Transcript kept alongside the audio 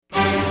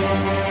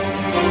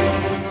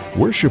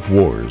Worship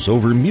wars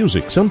over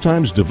music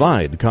sometimes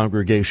divide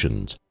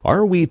congregations.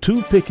 Are we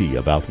too picky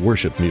about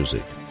worship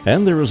music?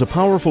 And there is a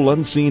powerful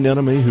unseen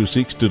enemy who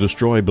seeks to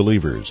destroy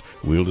believers.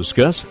 We'll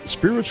discuss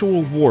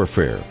spiritual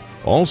warfare.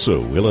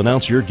 Also, we'll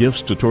announce your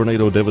gifts to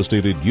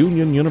tornado-devastated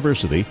Union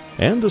University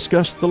and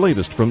discuss the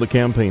latest from the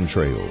campaign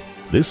trail.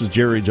 This is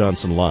Jerry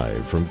Johnson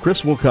live from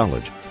Criswell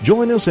College.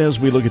 Join us as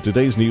we look at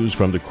today's news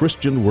from the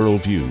Christian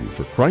worldview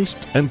for Christ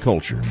and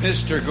culture.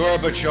 Mr.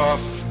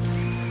 Gorbachev,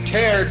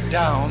 tear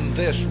down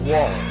this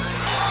wall.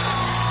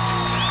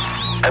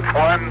 It's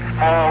one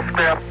small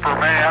step for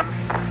man,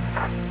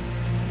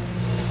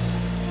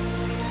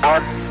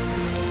 one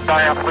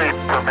giant leap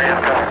for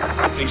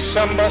mankind.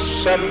 December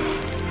 7th,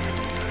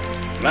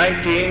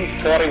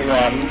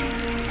 1941,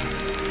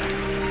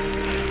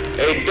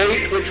 a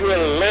date which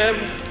will live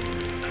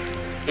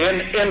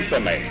in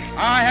infamy.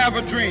 I have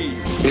a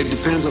dream. It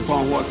depends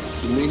upon what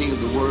the meaning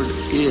of the word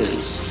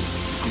is.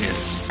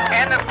 Yes.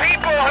 And the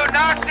people who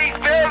knock these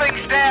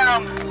buildings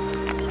down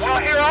will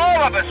hear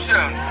all of us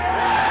soon.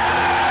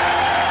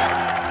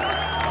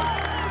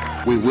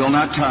 We will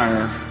not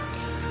tire,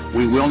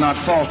 we will not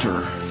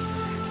falter,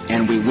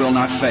 and we will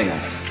not fail.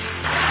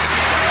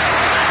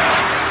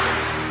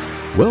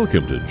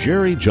 Welcome to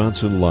Jerry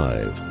Johnson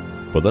Live.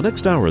 For the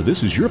next hour,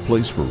 this is your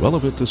place for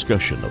relevant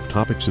discussion of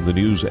topics in the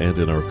news and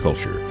in our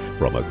culture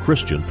from a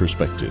Christian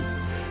perspective.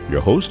 Your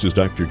host is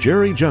Dr.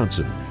 Jerry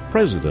Johnson,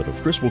 president of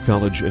Criswell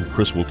College and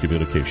Criswell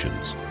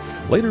Communications.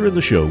 Later in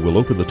the show, we'll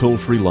open the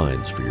toll-free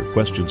lines for your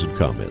questions and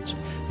comments.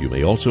 You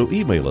may also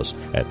email us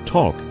at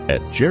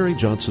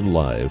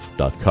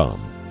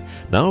talk@jerryjohnsonlive.com.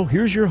 Now,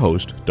 here's your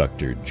host,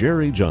 Dr.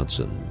 Jerry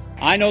Johnson.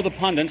 I know the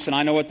pundits and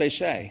I know what they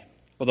say.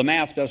 Well, the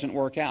math doesn't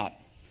work out.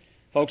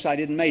 Folks, I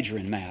didn't major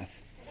in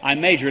math. I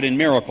majored in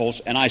miracles,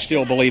 and I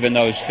still believe in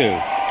those too.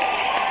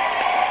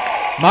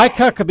 Mike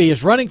Huckabee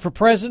is running for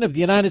president of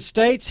the United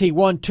States. He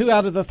won 2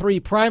 out of the 3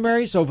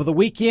 primaries over the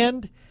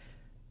weekend.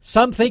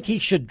 Some think he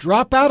should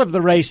drop out of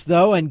the race,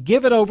 though, and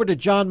give it over to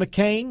John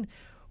McCain.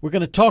 We're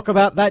going to talk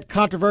about that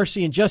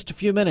controversy in just a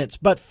few minutes.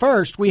 But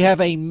first, we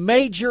have a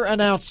major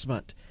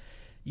announcement.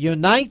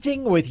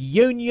 Uniting with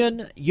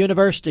Union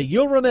University.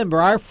 You'll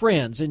remember our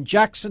friends in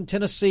Jackson,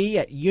 Tennessee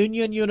at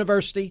Union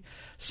University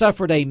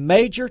suffered a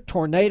major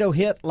tornado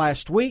hit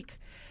last week.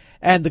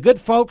 And the good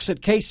folks at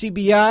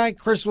KCBI,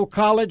 Criswell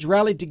College,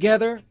 rallied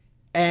together.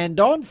 And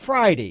on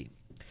Friday,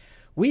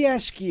 we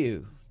ask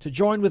you to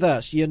join with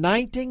us,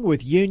 Uniting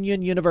with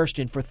Union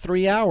University. And for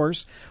 3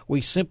 hours,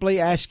 we simply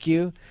ask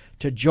you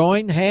to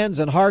join hands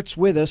and hearts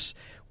with us.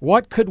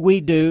 What could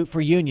we do for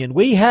Union?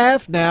 We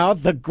have now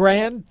the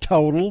grand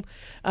total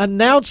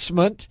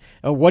announcement.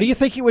 What do you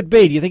think it would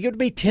be? Do you think it would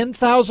be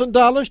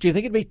 $10,000? Do you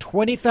think it would be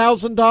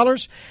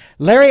 $20,000?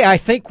 Larry, I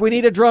think we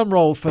need a drum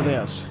roll for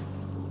this.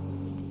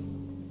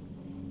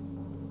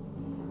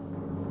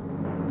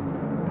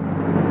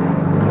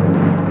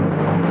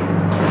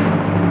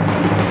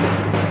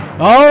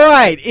 All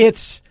right,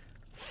 it's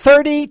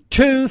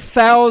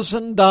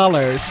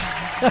 $32,000.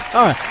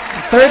 All right,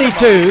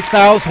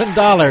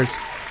 $32,000.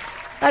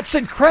 That's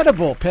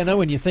incredible, Penna,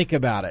 when you think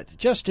about it.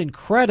 Just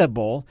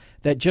incredible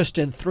that just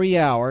in 3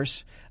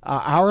 hours,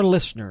 our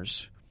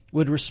listeners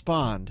would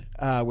respond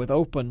with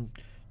open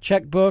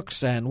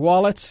checkbooks and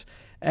wallets.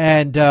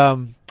 And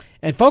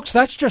folks,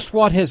 that's just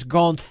what has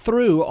gone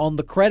through on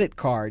the credit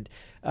card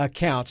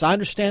accounts. I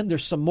understand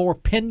there's some more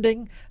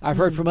pending. I've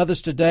heard from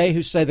others today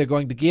who say they're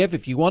going to give.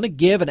 If you want to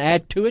give and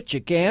add to it,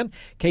 you can.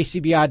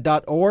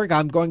 KCBI.org.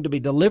 I'm going to be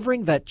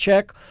delivering that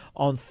check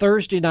on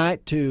Thursday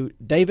night to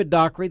David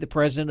Dockery, the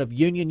president of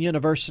Union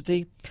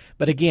University.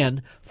 But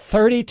again,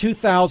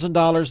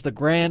 $32,000, the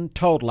grand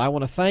total. I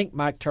want to thank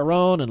Mike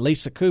Tyrone and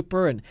Lisa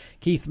Cooper and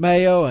Keith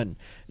Mayo and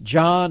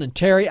John and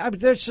Terry.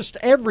 There's just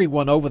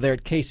everyone over there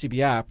at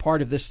KCBI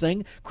part of this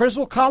thing.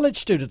 Criswell College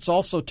students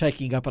also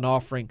taking up an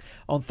offering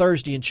on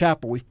Thursday in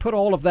chapel. We've put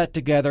all of that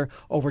together,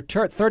 over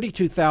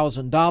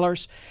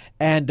 $32,000,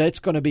 and it's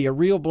going to be a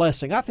real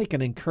blessing. I think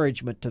an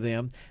encouragement to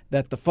them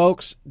that the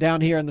folks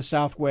down here in the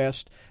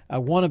Southwest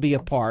want to be a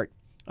part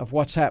of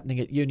what's happening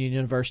at Union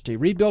University.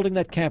 Rebuilding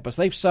that campus,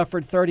 they've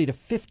suffered $30 to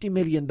 $50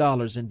 million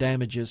in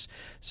damages.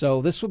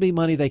 So this will be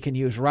money they can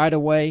use right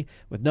away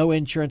with no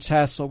insurance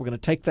hassle. We're going to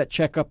take that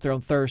check up there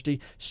on Thursday.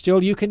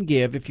 Still, you can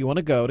give if you want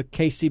to go to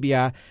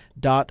kcbi.org.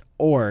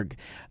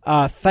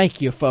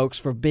 Thank you, folks,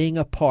 for being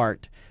a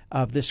part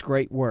of this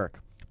great work.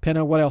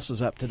 Penna, what else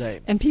is up today?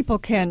 And people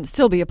can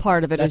still be a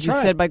part of it, That's as you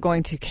right. said, by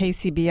going to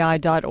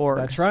kcbi.org.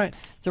 That's right.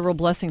 It's a real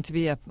blessing to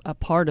be a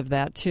part of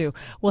that, too.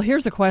 Well,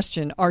 here's a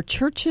question. Are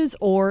churches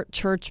or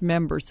church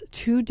members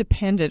too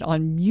dependent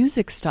on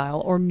music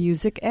style or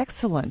music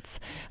excellence?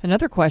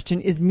 Another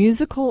question, is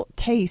musical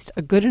taste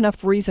a good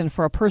enough reason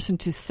for a person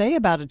to say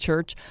about a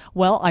church,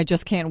 well, I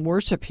just can't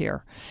worship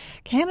here?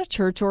 Can a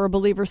church or a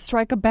believer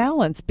strike a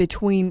balance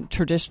between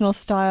traditional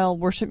style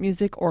worship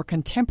music or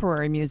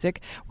contemporary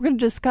music? We're going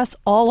to discuss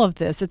all all of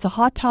this. It's a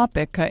hot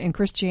topic in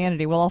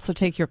Christianity. We'll also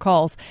take your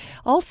calls.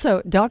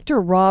 Also,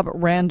 Dr. Rob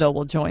Randall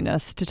will join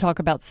us to talk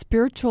about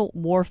spiritual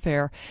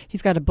warfare.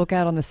 He's got a book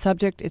out on the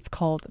subject. It's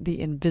called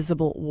The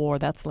Invisible War.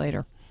 That's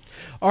later.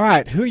 All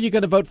right, who are you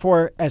going to vote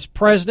for as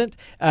president?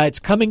 It's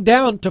coming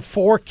down to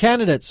 4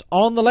 candidates.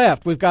 On the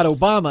left, we've got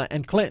Obama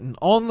and Clinton.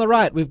 On the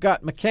right, we've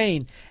got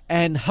McCain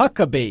and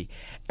Huckabee.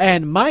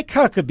 And Mike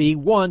Huckabee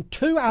won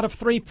 2 out of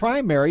 3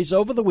 primaries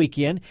over the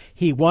weekend.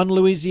 He won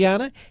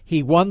Louisiana,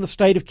 he won the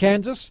state of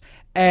Kansas,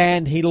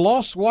 and he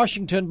lost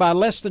Washington by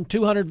less than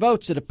 200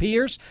 votes, it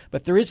appears.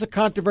 But there is a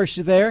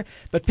controversy there.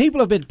 But people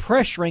have been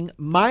pressuring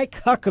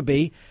Mike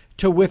Huckabee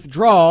to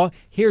withdraw.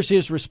 Here's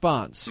his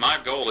response. My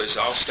goal is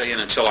I'll stay in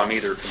until I'm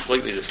either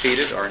completely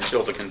defeated or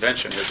until the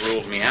convention has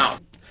ruled me out.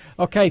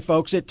 Okay,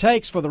 folks, it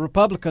takes for the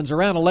Republicans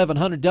around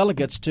 1,100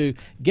 delegates to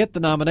get the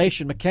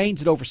nomination.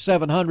 McCain's at over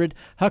 700.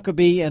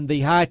 Huckabee in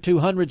the high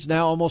 200s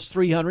now, almost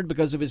 300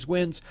 because of his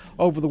wins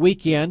over the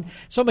weekend.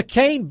 So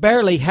McCain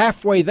barely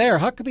halfway there.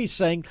 Huckabee's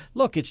saying,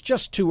 look, it's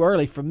just too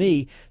early for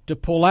me to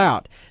pull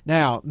out.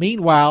 Now,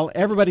 meanwhile,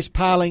 everybody's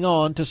piling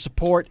on to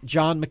support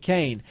John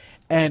McCain.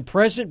 And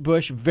President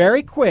Bush,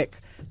 very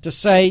quick to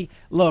say,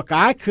 look,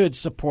 I could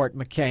support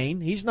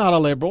McCain. He's not a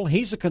liberal.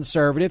 He's a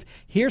conservative.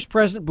 Here's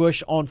President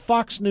Bush on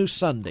Fox News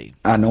Sunday.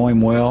 I know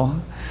him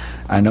well.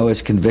 I know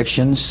his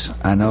convictions.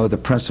 I know the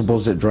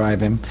principles that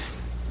drive him.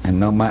 And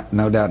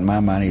no doubt in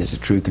my mind, he's a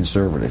true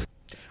conservative.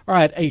 All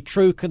right, a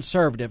true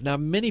conservative. Now,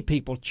 many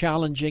people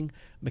challenging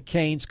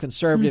McCain's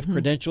conservative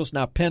credentials.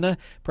 Now, Penna,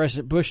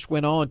 President Bush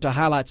went on to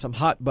highlight some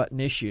hot-button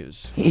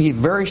issues. He's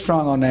very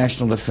strong on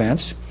national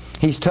defense.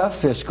 He's tough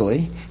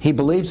fiscally. He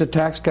believes that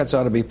tax cuts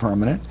ought to be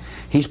permanent.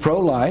 He's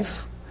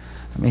pro-life.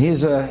 I mean,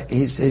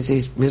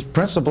 his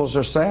principles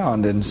are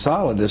sound and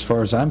solid as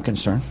far as I'm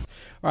concerned.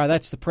 All right,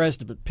 that's the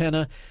president. But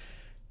Penna,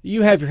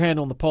 you have your hand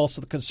on the pulse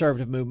of the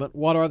conservative movement.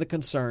 What are the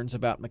concerns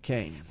about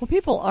McCain? Well,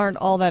 people aren't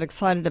all that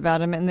excited about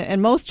him,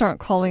 and most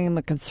aren't calling him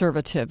a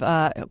conservative.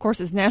 Of course,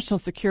 his national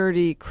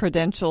security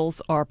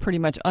credentials are pretty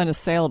much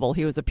unassailable.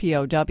 He was a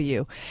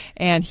POW,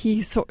 and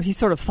he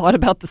sort of thought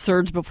about the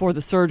surge before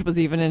the surge was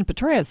even in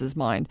Petraeus'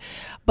 mind.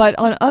 But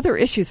on other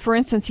issues, for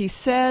instance, he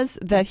says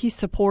that he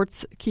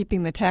supports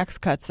keeping the tax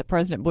cuts that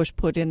President Bush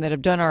put in that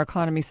have done our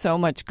economy so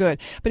much good,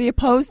 but he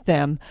opposed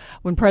them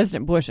when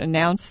President Bush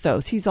announced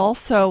those. He's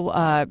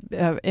also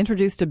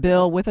introduced a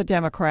bill with a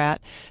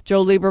Democrat,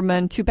 Joe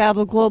Lieberman, to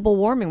battle global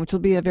warming, which will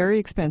be a very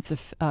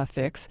expensive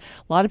fix.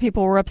 A lot of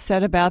people were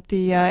upset about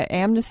the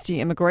amnesty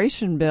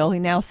immigration bill. He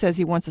now says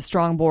he wants a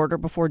strong border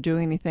before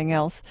doing anything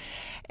else.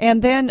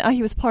 And then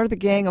he was part of the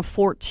Gang of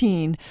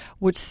 14,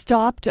 which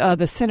stopped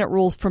the Senate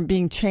rules from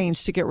being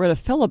changed to get rid of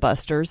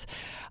filibusters,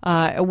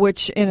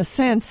 which in a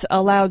sense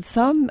allowed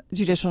some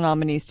judicial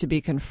nominees to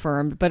be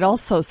confirmed, but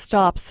also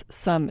stops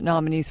some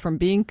nominees from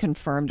being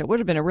confirmed. It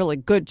would have been a really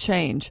good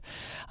change,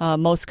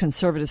 most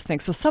conservatives think.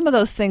 So some of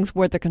those things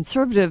where the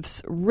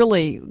conservatives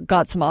really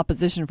got some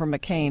opposition from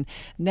McCain,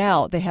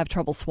 now they have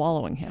trouble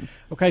swallowing him.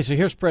 Okay, so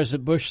here's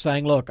President Bush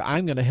saying, look,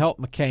 I'm going to help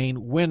McCain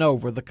win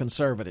over the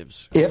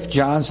conservatives. If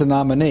John's the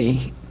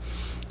nominee,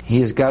 he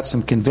has got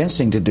some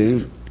convincing to do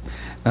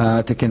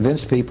to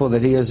convince people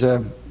that he is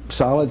a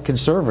solid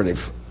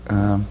conservative.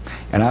 And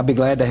I'd be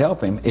glad to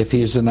help him if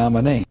he's the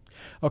nominee.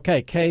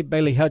 Okay, Kay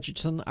Bailey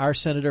Hutchinson, our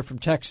senator from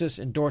Texas,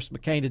 endorsed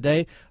McCain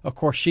today. Of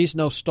course, she's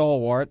no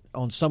stalwart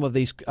on some of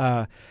these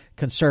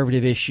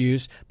conservative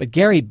issues, but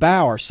Gary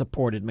Bauer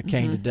supported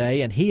McCain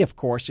today, and he, of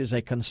course, is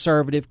a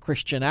conservative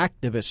Christian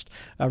activist.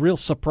 A real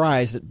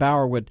surprise that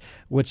Bauer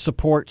would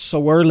support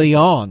so early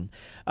on.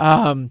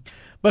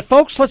 But,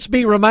 folks, let's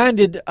be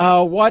reminded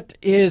what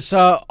is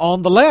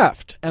on the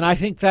left, and I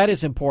think that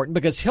is important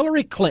because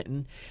Hillary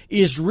Clinton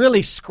is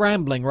really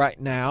scrambling right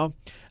now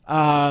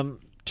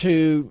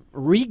to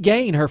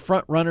regain her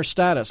front-runner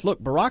status.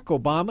 Look, Barack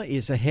Obama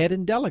is ahead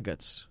in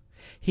delegates.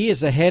 He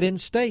is ahead in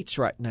states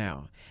right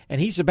now, and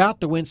he's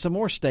about to win some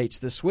more states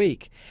this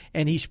week,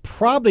 and he's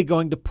probably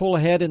going to pull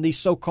ahead in these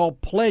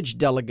so-called pledge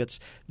delegates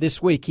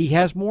this week. He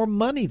has more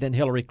money than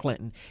Hillary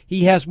Clinton.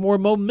 He has more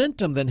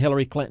momentum than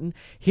Hillary Clinton.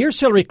 Here's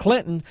Hillary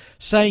Clinton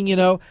saying,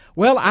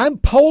 well, I'm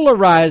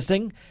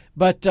polarizing,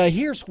 but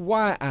here's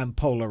why I'm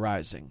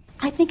polarizing.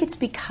 I think it's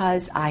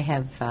because I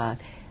have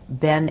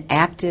been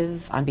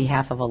active on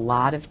behalf of a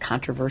lot of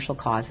controversial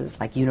causes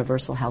like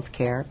universal health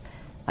care,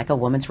 like a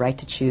woman's right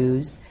to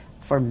choose,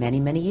 for many,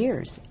 many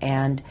years.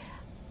 And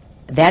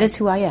that is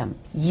who I am.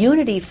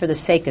 Unity for the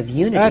sake of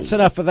unity. That's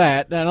enough of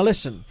that. Now,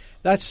 listen,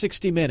 that's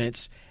 60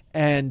 Minutes.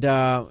 And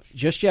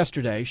just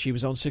yesterday, she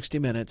was on 60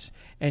 Minutes,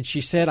 and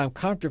she said, I'm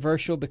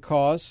controversial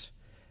because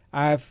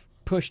I've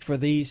pushed for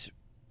these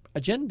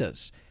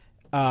agendas.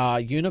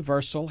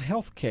 Universal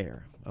health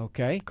care.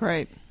 Okay.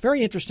 Great.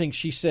 Very interesting.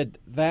 She said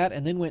that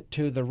and then went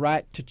to the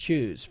right to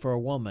choose for a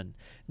woman.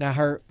 Now,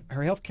 her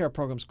health care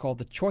program is called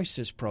the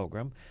Choices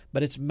Program,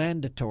 but it's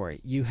mandatory.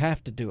 You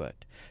have to do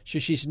it. So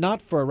she's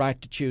not for a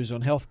right to choose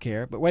on health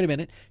care, but wait a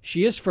minute.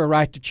 She is for a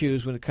right to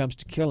choose when it comes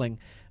to killing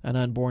an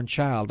unborn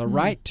child. A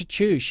right to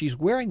choose. She's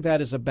wearing that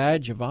as a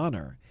badge of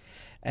honor.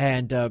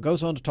 and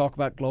goes on to talk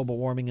about global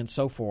warming and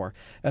so forth.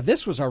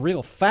 This was a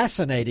real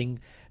fascinating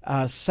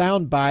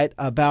soundbite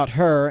about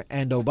her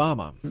and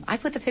Obama. I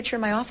put the picture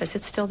in my office.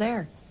 It's still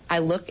there. I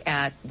look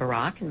at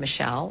Barack and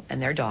Michelle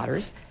and their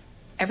daughters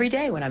every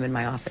day when I'm in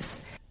my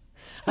office.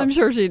 I'm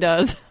sure she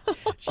does.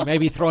 She may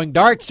be throwing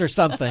darts or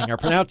something, or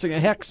pronouncing a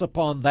hex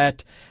upon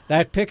that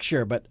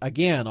picture. But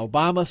again,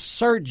 Obama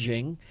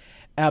surging.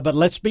 But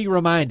let's be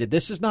reminded,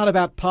 this is not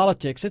about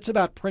politics. It's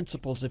about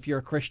principles if you're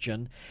a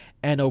Christian.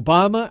 And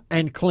Obama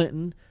and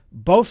Clinton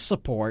both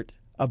support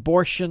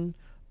abortion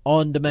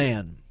on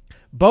demand.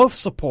 Both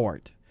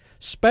support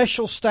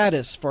special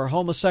status for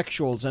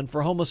homosexuals and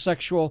for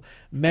homosexual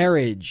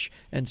marriage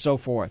and so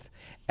forth.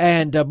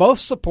 And both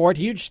support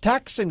huge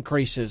tax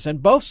increases,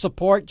 and both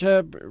support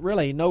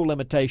really no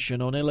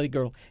limitation on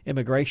illegal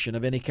immigration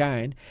of any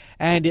kind.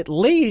 And at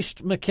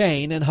least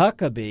McCain and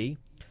Huckabee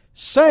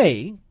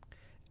say,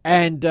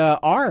 and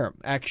are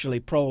actually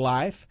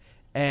pro-life,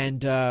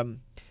 and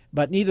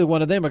but neither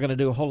one of them are going to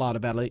do a whole lot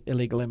about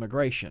illegal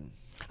immigration.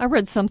 I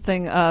read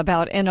something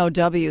about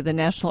NOW, the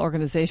National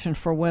Organization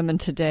for Women,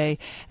 today,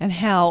 and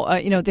how,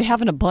 they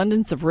have an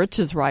abundance of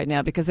riches right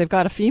now because they've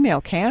got a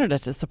female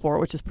candidate to support,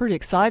 which is pretty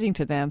exciting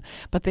to them.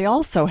 But they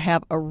also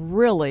have a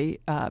really,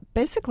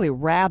 basically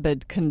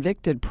rabid,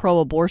 convicted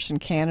pro-abortion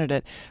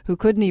candidate who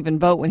couldn't even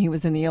vote when he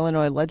was in the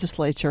Illinois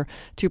legislature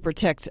to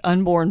protect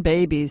unborn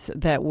babies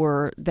that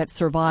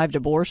survived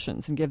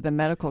abortions and give them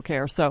medical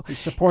care. So he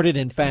supported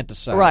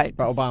infanticide right.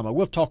 by Obama.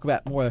 We'll talk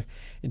about more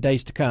in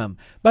days to come.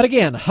 But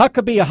again,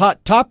 Huckabee, a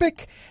hot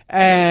topic,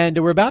 and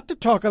we're about to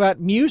talk about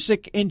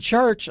music in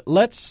church.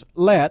 Let's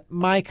let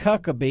Mike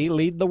Huckabee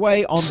lead the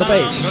way on the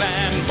bass. Some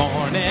glad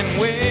morning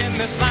when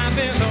this life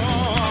is o'er, I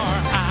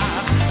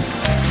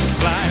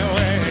fly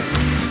away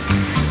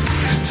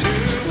to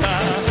a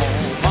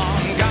home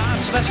on God's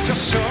celestial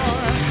shore.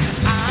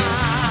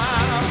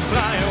 I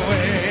fly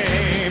away.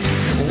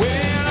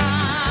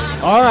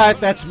 All right,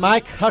 that's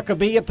Mike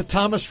Huckabee at the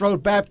Thomas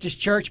Road Baptist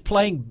Church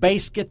playing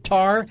bass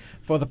guitar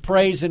for the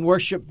Praise and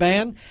Worship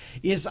Band.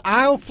 Is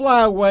I'll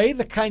Fly Away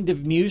the kind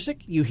of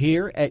music you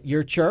hear at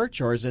your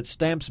church, or is it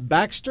Stamps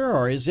Baxter,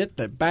 or is it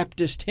the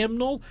Baptist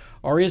hymnal,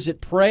 or is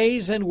it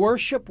praise and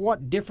worship?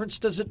 What difference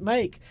does it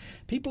make?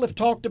 People have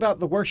talked about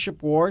the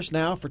worship wars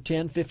now for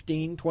 10,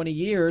 15, 20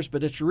 years,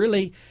 but it's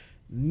really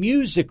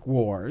music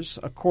wars,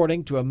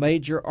 according to a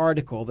major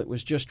article that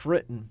was just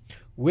written.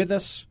 With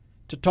us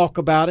to talk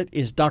about it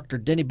is Dr.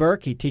 Denny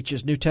Burk. He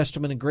teaches New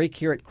Testament and Greek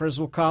here at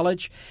Criswell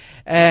College.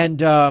 And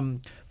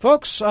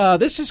folks,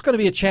 this is going to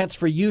be a chance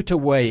for you to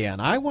weigh in.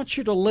 I want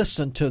you to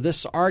listen to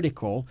this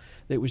article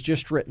that was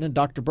just written, and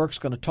Dr. Burk's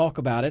going to talk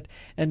about it.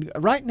 And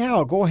right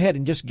now, go ahead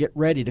and just get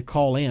ready to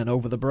call in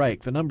over the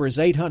break. The number is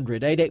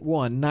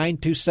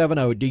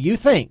 800-881-9270. Do you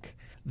think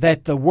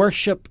that the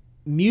worship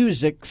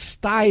music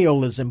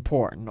style is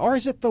important, or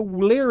is it the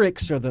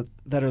lyrics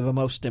that are the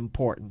most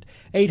important?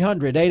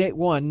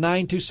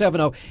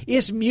 800-881-9270.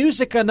 Is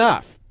music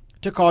enough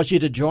to cause you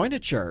to join a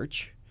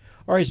church,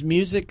 or is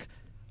music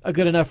a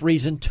good enough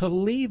reason to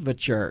leave a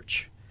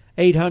church?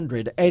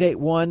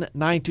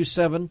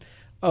 800-881-9270.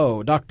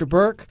 Dr.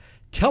 Burk,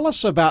 tell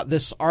us about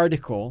this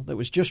article that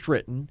was just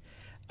written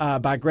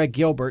by Greg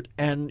Gilbert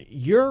and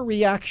your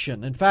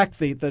reaction. In fact,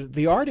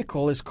 the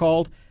article is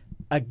called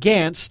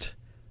Against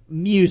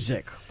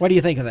Music. What do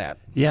you think of that?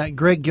 Yeah,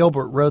 Greg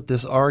Gilbert wrote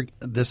this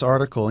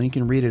article, and you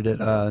can read it at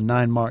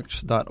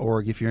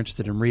 9marks.org if you're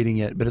interested in reading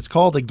it. But it's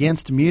called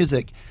Against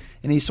Music,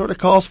 and he sort of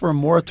calls for a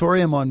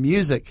moratorium on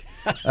music.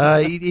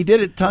 He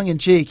did it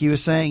tongue-in-cheek. He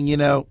was saying,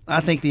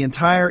 I think the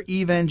entire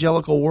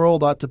evangelical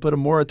world ought to put a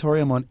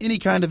moratorium on any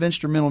kind of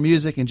instrumental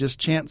music and just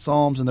chant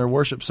psalms in their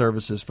worship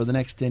services for the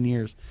next 10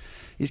 years.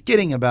 He's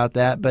kidding about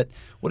that, but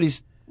what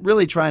he's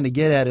really trying to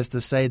get at is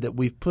to say that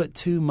we've put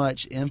too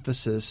much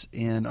emphasis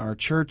in our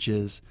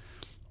churches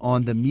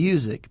on the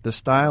music, the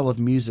style of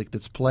music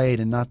that's played,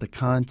 and not the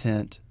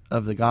content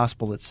of the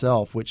gospel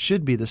itself, which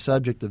should be the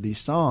subject of these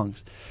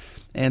songs.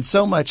 And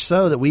so much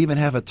so that we even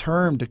have a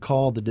term to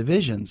call the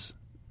divisions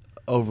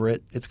over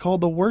it. It's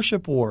called the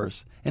worship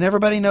wars, and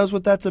everybody knows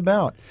what that's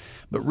about.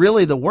 But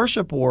really, the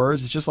worship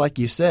wars is just like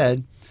you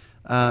said.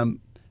 The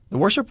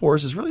worship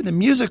wars is really the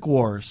music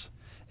wars.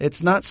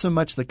 It's not so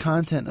much the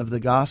content of the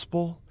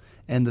gospel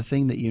and the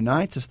thing that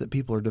unites us that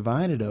people are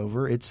divided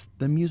over. It's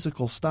the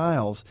musical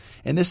styles.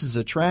 And this is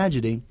a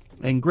tragedy.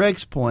 And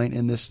Greg's point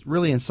in this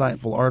really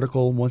insightful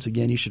article, once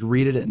again, you should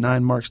read it at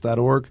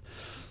 9marks.org.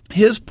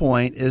 His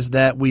point is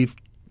that we've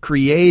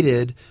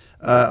created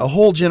a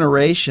whole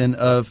generation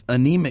of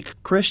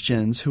anemic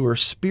Christians who are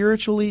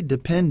spiritually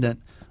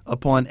dependent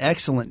upon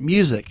excellent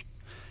music.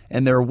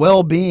 And their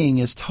well-being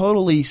is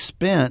totally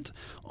spent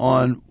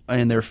on,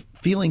 and their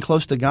feeling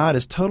close to God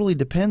is totally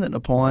dependent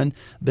upon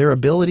their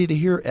ability to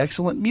hear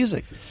excellent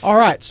music. All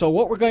right, so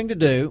what we're going to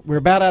do, we're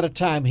about out of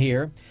time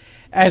here,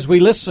 as we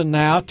listen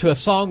now to a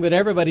song that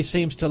everybody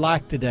seems to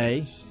like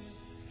today,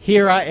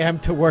 Here I Am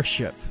to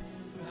Worship.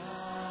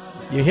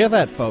 You hear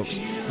that, folks?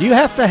 Do you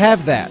have to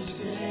have that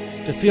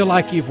to feel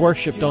like you've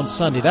worshiped on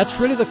Sunday? That's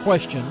really the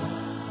question.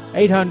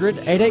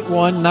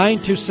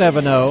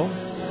 800-881-9270.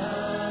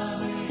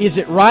 Is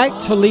it right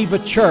to leave a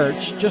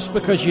church just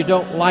because you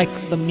don't like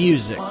the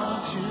music?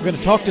 We're going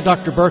to talk to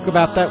Dr. Burke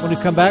about that when we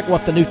come back,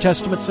 what the New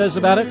Testament says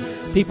about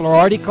it. People are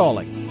already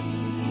calling.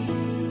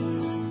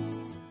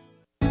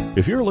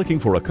 If you're looking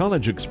for a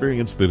college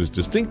experience that is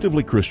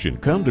distinctively Christian,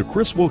 come to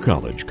Criswell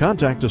College.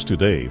 Contact us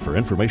today for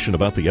information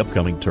about the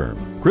upcoming term.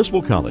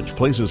 Criswell College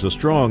places a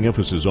strong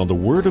emphasis on the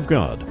Word of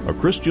God, a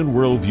Christian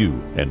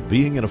worldview, and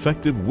being an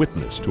effective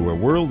witness to a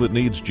world that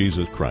needs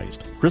Jesus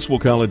Christ. Criswell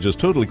College is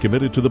totally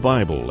committed to the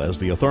Bible as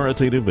the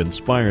authoritative,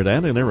 inspired,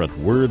 and inerrant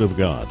Word of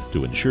God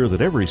to ensure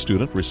that every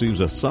student receives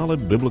a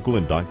solid biblical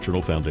and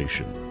doctrinal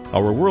foundation.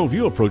 Our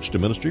worldview approach to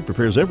ministry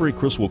prepares every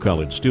Criswell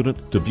College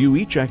student to view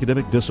each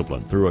academic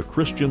discipline through a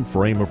Christian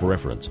frame of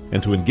reference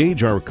and to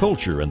engage our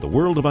culture and the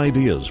world of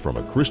ideas from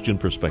a Christian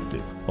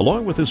perspective.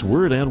 Along with this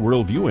word and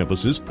worldview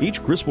emphasis,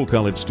 each Criswell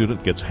College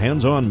student gets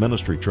hands-on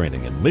ministry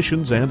training in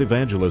missions and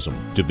evangelism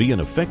to be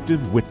an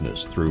effective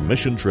witness through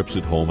mission trips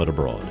at home and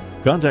abroad.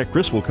 Contact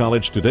Criswell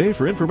College today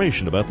for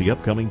information about the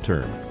upcoming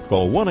term.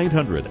 Call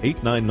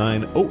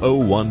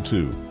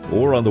 1-800-899-0012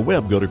 or on the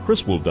web go to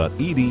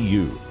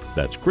criswell.edu.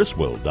 That's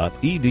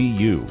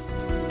criswell.edu.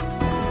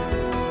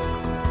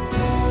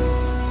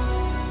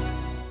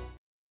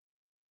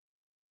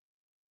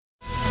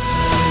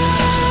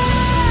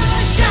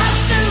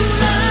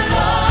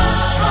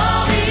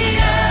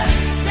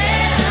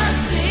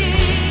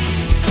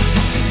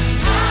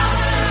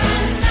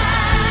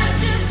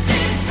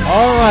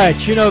 All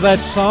right, you know that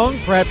song.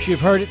 Perhaps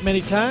you've heard it many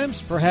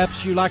times.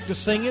 Perhaps you like to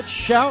sing it.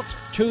 Shout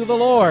to the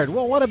Lord.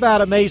 Well, what about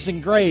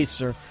Amazing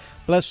Grace or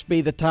Blessed Be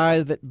the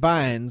Tie That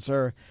Binds?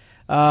 Or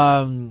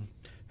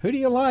who do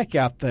you like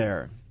out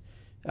there?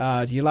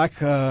 Do you like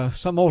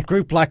some old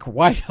group like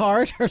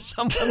Whiteheart or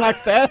something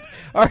like that?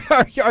 Or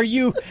are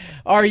you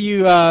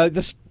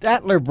the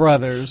Statler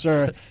Brothers?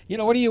 Or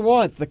what do you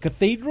want? The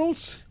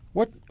Cathedrals?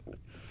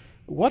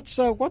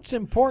 What's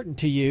important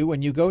to you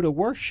when you go to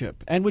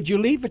worship? And would you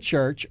leave a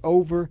church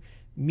over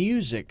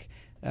music?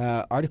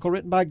 Article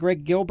written by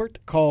Greg Gilbert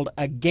called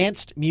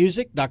Against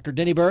Music. Dr.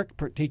 Denny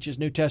Burke teaches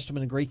New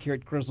Testament and Greek here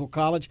at Criswell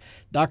College.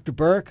 Dr.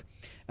 Burke,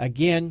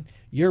 again,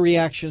 your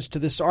reactions to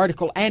this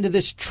article and to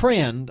this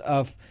trend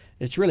of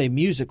it's really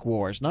music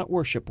wars, not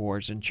worship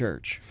wars in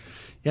church.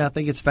 Yeah, I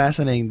think it's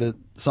fascinating, the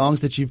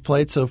songs that you've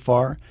played so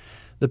far.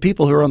 The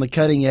people who are on the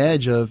cutting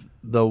edge of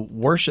the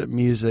worship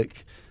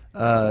music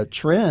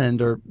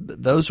trend, or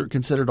those are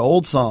considered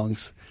old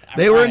songs.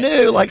 They were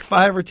new like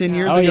 5 or 10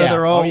 years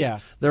ago. Yeah.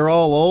 They're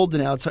all old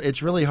now.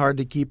 It's really hard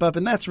to keep up,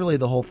 and that's really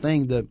the whole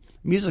thing. The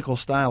musical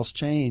styles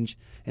change,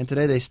 and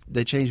today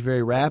they change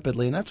very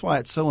rapidly, and that's why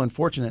it's so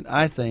unfortunate,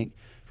 I think,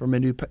 from a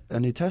New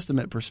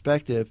Testament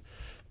perspective,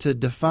 to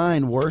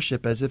define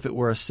worship as if it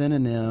were a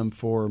synonym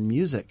for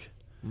music.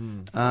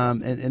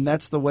 And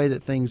that's the way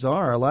that things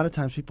are. A lot of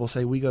times people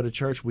say, we go to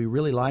church, we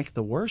really like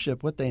the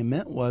worship. What they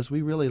meant was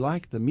we really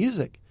like the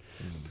music.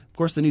 Of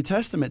course, the New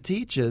Testament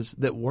teaches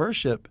that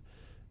worship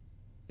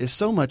is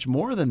so much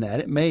more than that.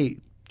 It may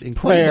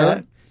include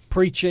prayer,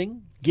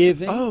 preaching,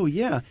 giving. Oh,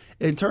 yeah.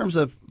 In terms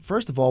of,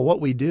 first of all, what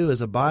we do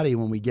as a body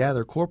when we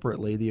gather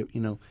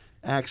corporately,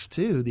 Acts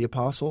 2, the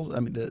apostles,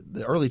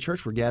 the early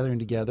church were gathering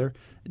together,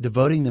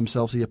 devoting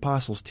themselves to the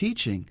apostles'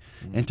 teaching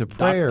and to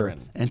prayer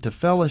Doctrine. and to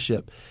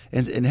fellowship.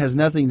 And it has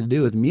nothing to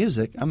do with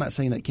music. I'm not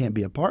saying that can't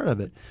be a part of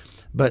it.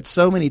 But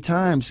so many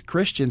times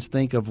Christians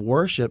think of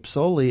worship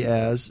solely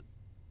as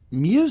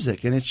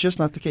music, and it's just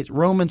not the case.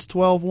 Romans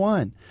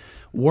 12:1.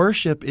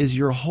 Worship is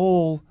your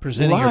whole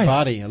presenting life. Your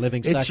body, a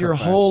living sacrifice. It's your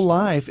whole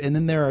life, and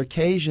then there are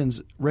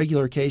occasions,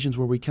 regular occasions,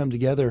 where we come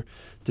together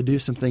to do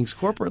some things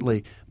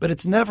corporately, but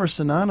it's never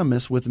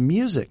synonymous with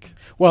music.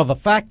 Well, the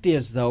fact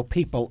is, though,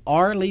 people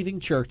are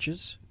leaving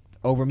churches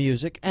over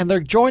music, and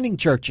they're joining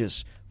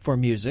churches for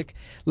music.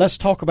 Let's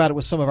talk about it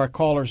with some of our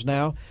callers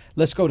now.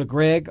 Let's go to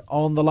Greg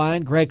on the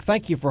line. Greg,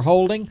 thank you for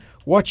holding.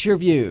 What's your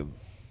view?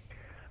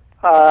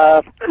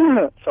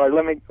 Sorry,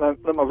 let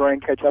my brain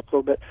catch up a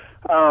little bit.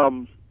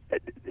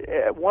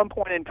 At one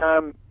point in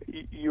time,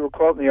 you were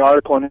quoting the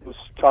article, and it was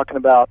talking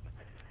about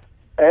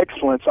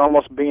excellence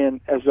almost being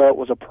as though it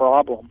was a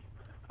problem,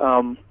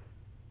 and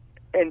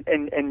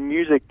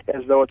music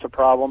as though it's a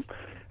problem.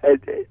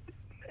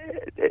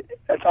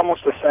 It's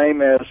almost the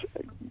same as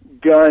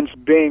guns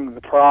being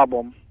the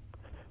problem.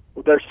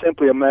 They're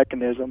simply a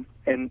mechanism,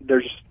 and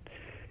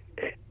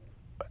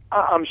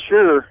I'm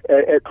sure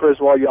at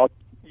Criswell you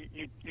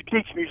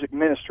teach music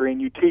ministry, and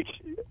you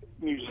teach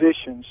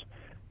musicians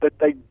that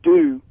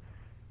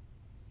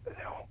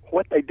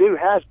what they do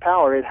has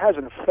power. It has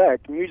an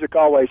effect. Music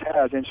always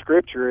has. In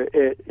Scripture,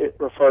 it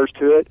refers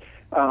to it.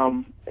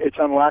 It's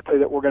unlikely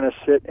that we're going to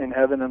sit in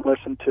heaven and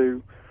listen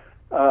to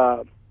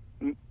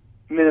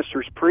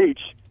ministers preach,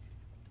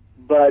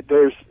 but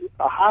there's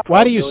a high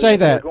Why do you say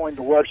that? We're going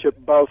to worship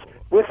both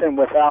with and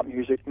without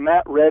music.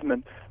 Matt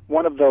Redman,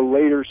 one of the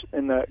leaders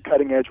in the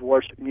cutting-edge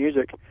worship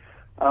music,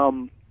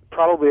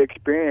 probably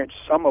experienced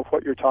some of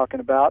what you're talking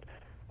about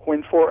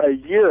when for a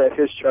year at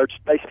his church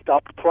they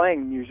stopped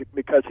playing music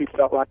because he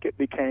felt like it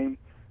became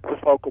the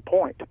focal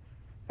point.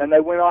 and they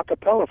went a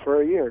cappella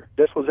for a year.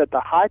 This was at the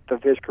height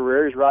of his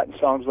career. He's writing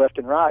songs left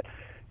and right.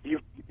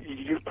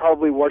 You've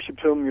probably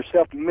worshipped him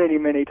yourself many,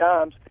 many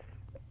times.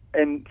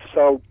 And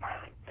so,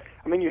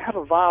 I mean, you have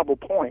a viable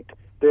point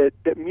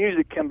that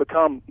music can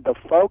become the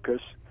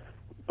focus,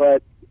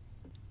 but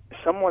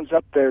someone's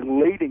up there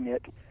leading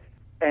it,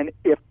 and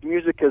if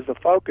music is the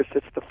focus,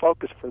 it's the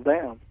focus for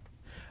them.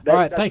 All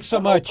right, thanks so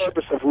much. That's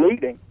the purpose of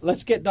leading.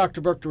 Let's get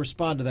Dr. Burke to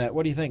respond to that.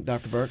 What do you think,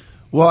 Dr. Burke?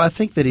 Well, I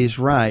think that he's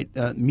right.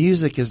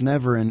 Music is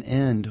never an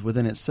end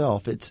within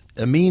itself. It's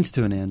a means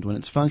to an end. When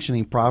it's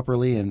functioning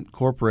properly in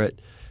corporate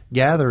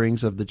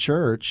gatherings of the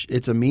church,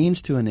 it's a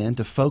means to an end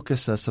to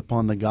focus us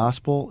upon the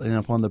gospel and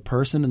upon the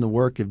person and the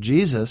work of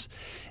Jesus.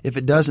 If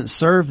it doesn't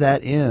serve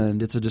that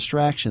end, it's a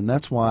distraction.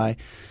 That's why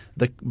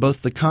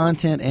both the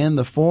content and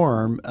the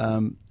form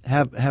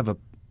have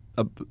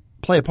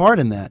play a part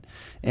in that.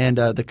 And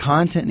the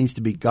content needs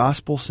to be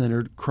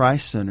gospel-centered,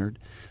 Christ-centered.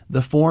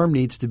 The form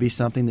needs to be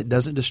something that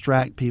doesn't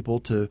distract people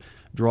to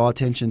draw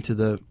attention to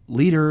the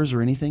leaders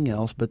or anything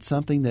else, but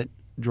something that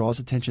draws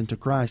attention to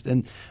Christ.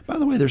 And by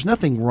the way, there's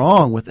nothing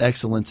wrong with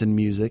excellence in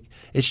music.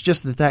 It's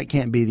just that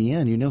can't be the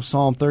end. You know,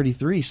 Psalm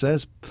 33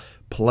 says,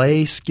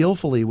 play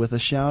skillfully with a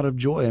shout of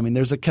joy. I mean,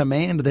 there's a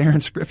command there in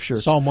Scripture.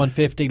 Psalm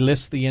 150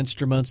 lists the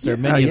instruments. There are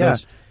many of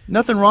those.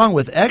 Nothing wrong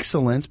with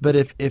excellence, but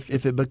if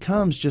it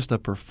becomes just a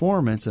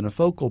performance and a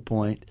focal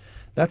point,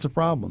 that's a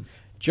problem.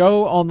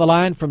 Joe on the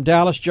line from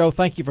Dallas. Joe,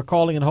 thank you for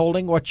calling and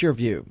holding. What's your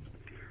view?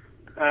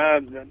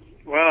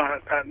 Well,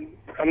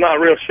 I'm not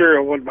real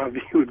sure what my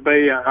view would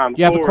be.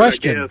 You have a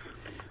question.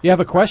 You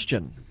have a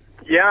question.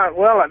 Yeah,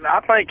 well,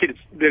 I think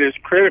it's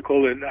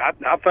critical that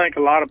I think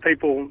a lot of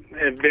people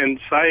have been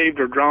saved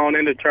or drawn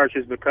into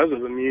churches because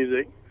of the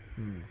music.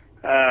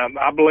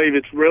 I believe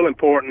it's real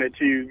important that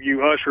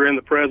you usher in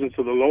the presence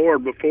of the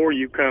Lord before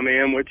you come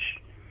in, which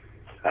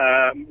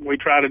we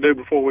try to do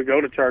before we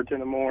go to church in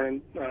the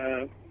morning.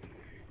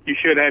 You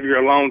should have your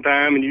alone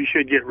time, and you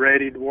should get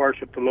ready to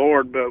worship the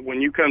Lord. But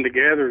when you come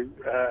together,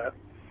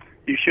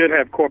 you should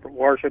have corporate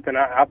worship. And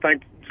I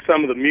think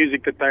some of the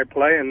music that they're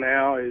playing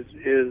now is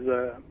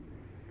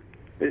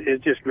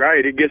just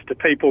great. It gets to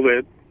people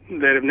that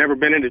have never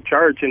been into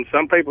church, and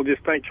some people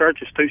just think church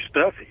is too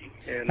stuffy.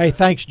 And, hey,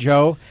 thanks,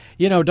 Joe.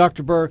 You know,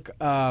 Dr. Burke,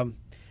 I'm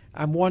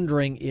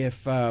wondering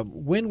if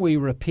when we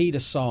repeat a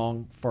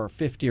song for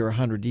 50 or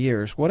 100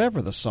 years,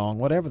 whatever the song,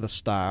 whatever the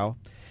style,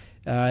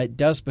 it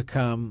does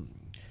become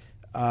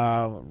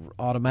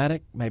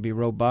automatic, maybe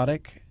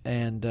robotic,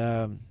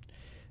 and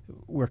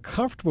we're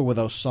comfortable with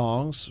those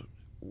songs.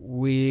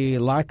 We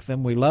like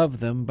them, we love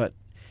them, but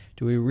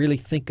do we really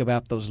think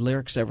about those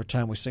lyrics every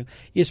time we sing?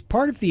 Is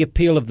part of the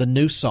appeal of the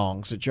new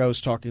songs that Joe's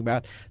talking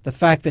about the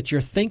fact that you're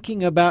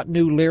thinking about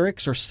new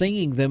lyrics or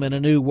singing them in a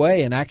new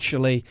way, and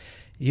actually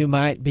you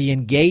might be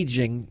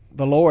engaging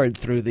the Lord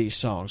through these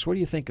songs? What do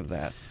you think of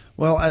that?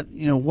 Well,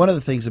 one of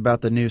the things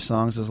about the new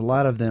songs is a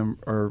lot of them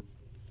are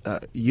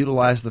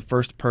utilize the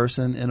first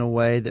person in a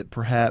way that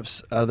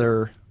perhaps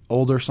other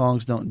older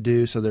songs don't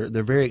do. So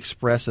they're very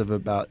expressive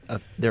about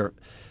the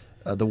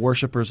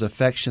worshippers'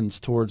 affections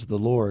towards the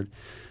Lord.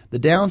 The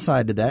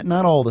downside to that,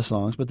 not all the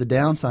songs, but the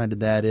downside to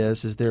that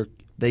is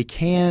they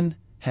can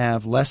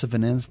have less of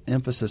an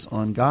emphasis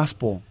on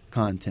gospel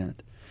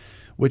content,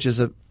 which is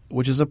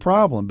a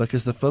problem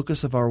because the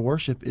focus of our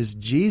worship is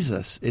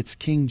Jesus. It's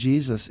King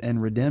Jesus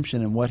and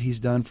redemption and what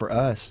He's done for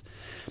us.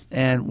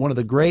 And one of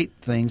the great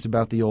things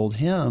about the old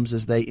hymns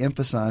is they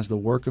emphasize the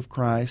work of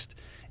Christ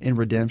in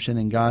redemption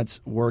and God's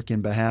work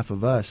in behalf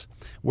of us.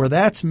 Where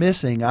that's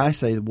missing, I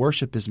say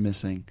worship is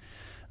missing.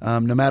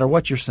 No matter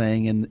what you're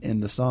saying in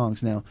the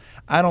songs. Now,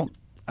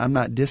 I'm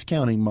not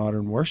discounting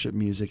modern worship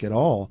music at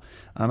all.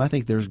 I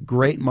think there's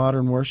great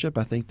modern worship.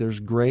 I think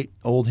there's great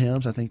old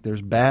hymns. I think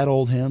there's bad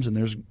old hymns, and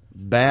there's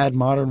bad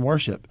modern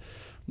worship.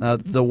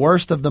 The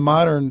worst of the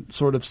modern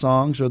sort of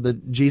songs are the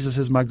 "Jesus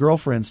is my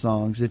girlfriend"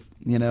 songs. If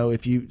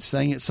you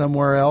sang it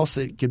somewhere else,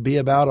 it could be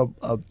about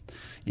a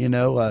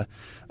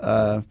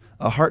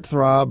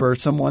heartthrob or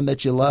someone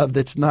that you love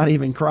that's not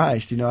even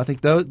Christ. I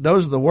think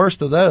those are the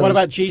worst of those. What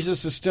about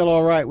Jesus is still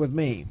all right with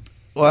me?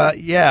 Well,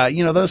 yeah,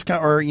 those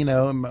kind, or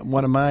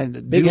one of mine.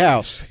 Big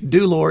House.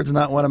 Do Lord's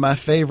not one of my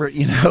favorite,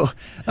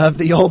 of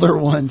the older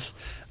ones.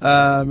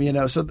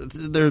 So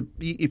there.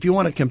 If you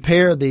want to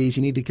compare these,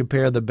 you need to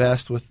compare the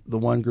best with the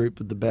one group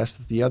with the best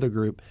with the other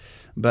group.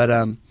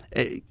 But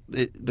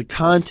the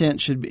content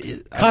should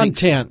be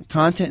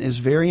content is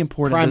very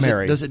important.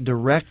 Primary. Does it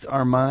direct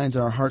our minds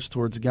and our hearts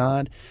towards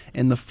God?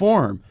 And the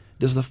form,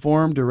 does the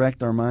form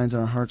direct our minds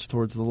and our hearts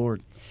towards the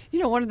Lord?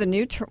 One of the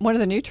new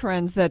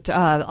trends that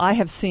I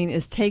have seen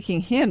is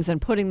taking hymns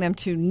and putting them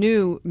to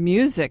new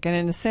music, and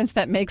in a sense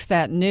that makes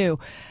that new.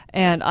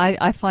 And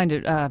I find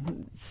it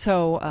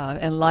so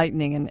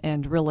enlightening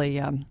and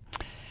really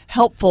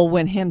helpful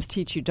when hymns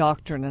teach you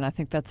doctrine, and I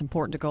think that's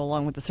important to go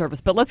along with the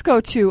service. But let's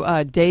go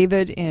to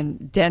David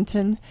in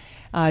Denton.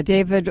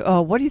 David,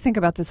 what do you think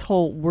about this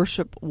whole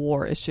worship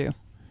war issue?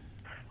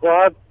 Well,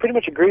 I pretty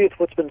much agree with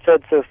what's been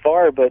said so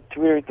far, but to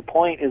reiterate the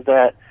point is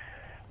that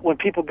when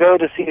people go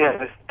to see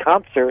a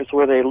concert, it's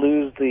where they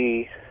lose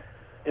the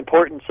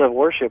importance of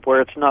worship,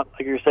 where it's not,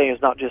 like you're saying,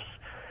 it's not just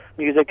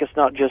music, it's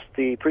not just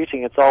the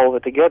preaching, it's all of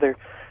it together.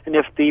 And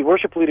if the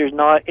worship leader is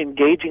not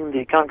engaging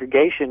the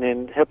congregation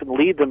and helping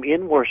lead them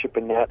in worship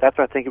and that's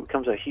where I think it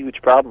becomes a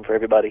huge problem for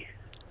everybody.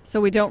 So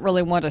we don't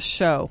really want a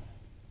show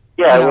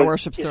in our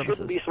worship it services.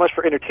 Shouldn't be so much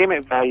for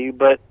entertainment value,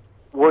 but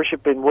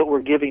worship and what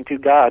we're giving to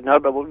God, not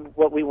about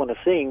what we want to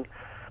sing,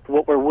 but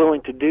what we're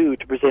willing to do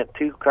to present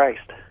to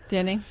Christ.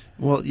 Denny?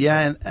 Well,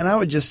 yeah, and I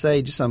would just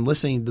say, I'm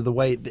listening to the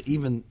way that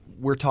even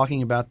we're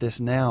talking about this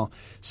now.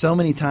 So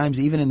many times,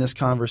 even in this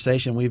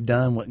conversation, we've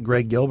done what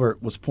Greg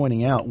Gilbert was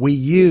pointing out. We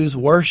use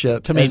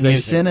worship as a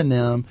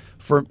synonym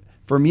for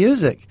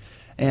music.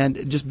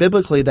 And just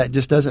biblically, that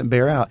just doesn't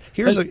bear out.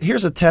 Here's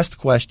a test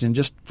question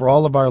just for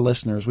all of our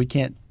listeners. We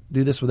can't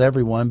do this with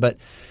everyone, but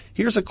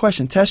here's a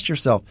question. Test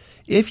yourself.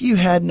 If you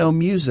had no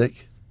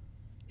music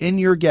in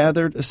your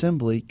gathered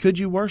assembly, could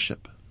you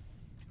worship?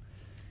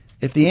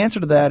 If the answer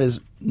to that is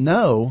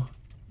no,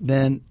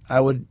 then I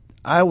would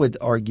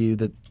argue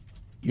that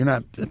you're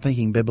not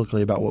thinking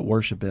biblically about what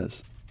worship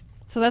is.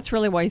 So that's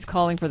really why he's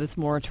calling for this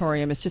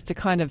moratorium. It's just to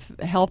kind of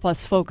help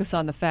us focus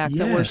on the fact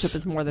that worship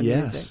is more than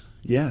music.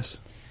 Yes.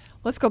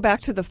 Let's go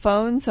back to the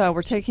phones.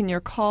 We're taking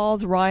your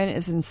calls. Ryan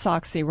is in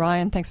Soxie.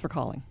 Ryan, thanks for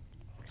calling.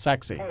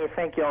 Soxie. Hey,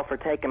 thank you all for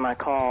taking my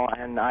call,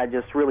 and I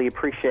just really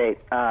appreciate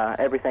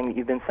everything that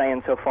you've been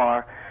saying so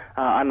far.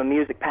 I'm a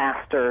music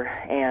pastor,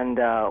 and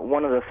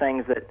one of the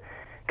things that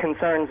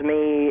concerns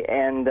me,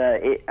 and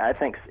I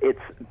think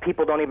it's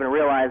people don't even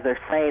realize they're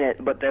saying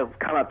it, but they'll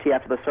come up to you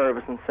after the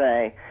service and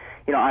say,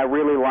 I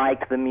really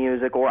liked the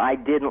music, or I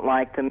didn't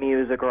like the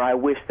music, or I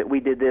wish that we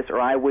did this, or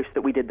I wish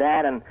that we did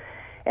that, and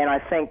I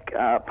think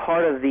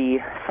part of the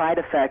side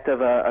effect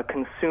of a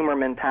consumer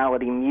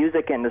mentality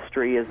music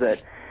industry is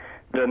that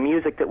the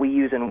music that we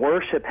use in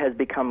worship has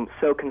become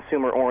so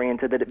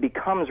consumer-oriented that it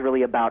becomes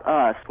really about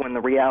us, when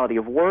the reality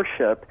of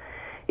worship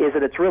is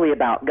that it's really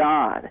about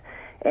God.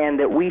 And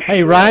that we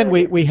Hey, Ryan,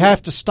 we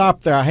have to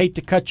stop there. I hate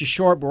to cut you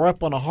short, but we're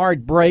up on a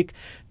hard break.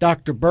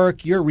 Dr.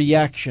 Burke, your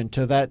reaction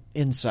to that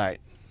insight?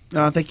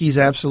 I think he's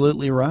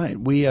absolutely right.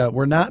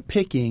 We're not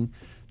picking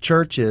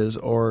churches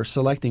or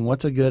selecting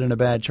what's a good and a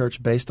bad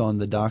church based on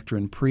the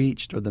doctrine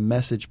preached or the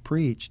message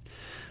preached.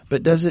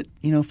 But does it,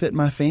 fit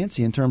my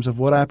fancy in terms of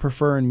what I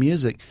prefer in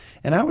music?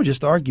 And I would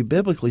just argue,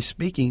 biblically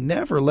speaking,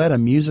 never let a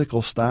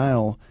musical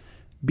style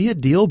be a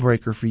deal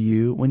breaker for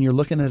you when you're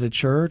looking at a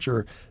church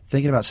or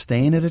thinking about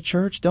staying at a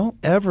church. Don't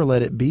ever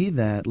let it be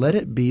that. Let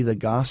it be the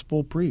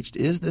gospel preached.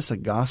 Is this a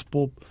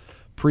gospel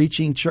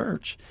preaching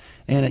church?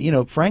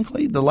 And,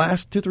 frankly, the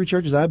last 2-3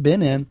 churches I've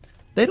been in,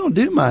 they don't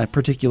do my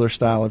particular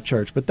style of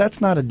church, but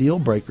that's not a deal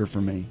breaker for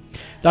me.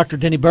 Dr.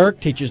 Denny Burke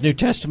teaches New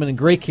Testament and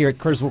Greek here at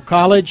Criswell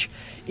College.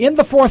 In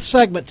the fourth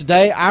segment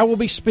today, I will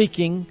be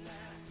speaking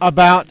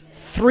about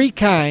 3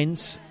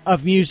 kinds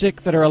of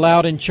music that are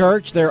allowed in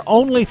church. There are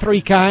only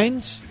 3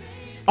 kinds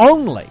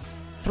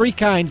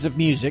of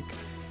music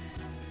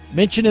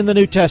mentioned in the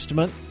New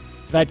Testament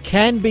that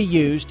can be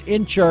used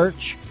in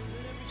church.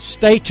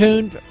 Stay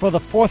tuned for the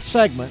fourth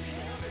segment,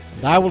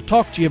 and I will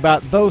talk to you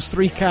about those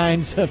 3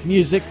 kinds of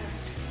music.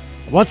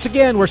 Once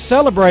again, we're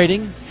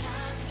celebrating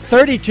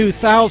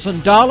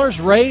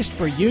 $32,000 raised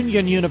for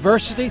Union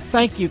University.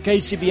 Thank you,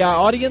 KCBI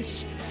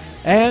audience.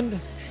 And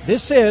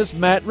this is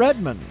Matt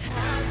Redman.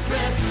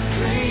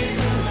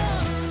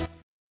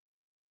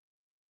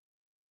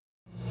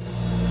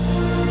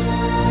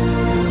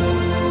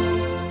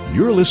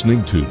 You're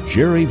listening to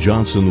Jerry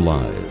Johnson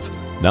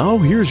Live. Now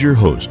here's your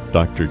host,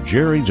 Dr.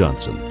 Jerry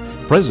Johnson,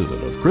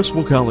 president of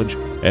Criswell College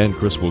and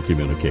Criswell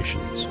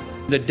Communications.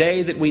 The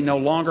day that we no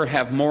longer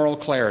have moral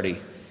clarity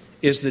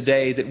is the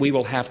day that we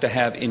will have to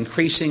have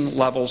increasing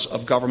levels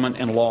of government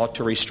and law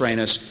to restrain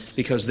us,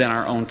 because then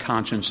our own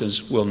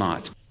consciences will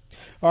not.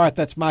 All right,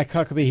 that's Mike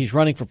Huckabee. He's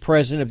running for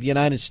president of the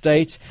United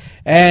States,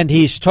 and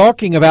he's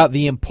talking about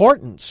the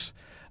importance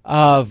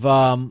of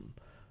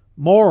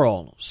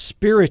moral,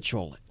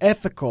 spiritual,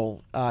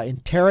 ethical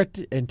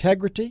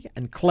integrity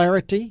and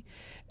clarity.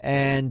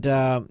 And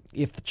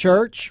if the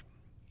church,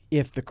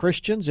 if the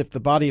Christians, if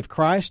the body of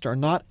Christ are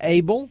not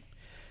able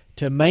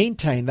to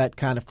maintain that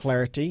kind of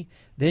clarity,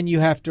 then you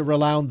have to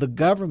rely on the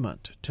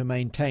government to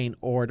maintain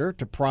order,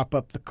 to prop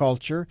up the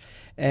culture,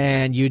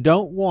 and you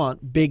don't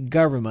want big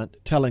government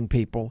telling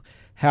people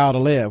how to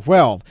live.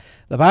 Well,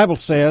 the Bible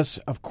says,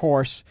 of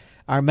course,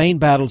 our main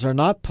battles are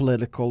not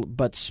political,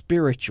 but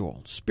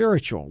spiritual.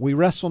 Spiritual. We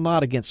wrestle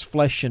not against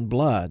flesh and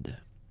blood,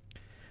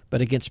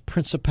 but against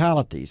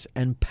principalities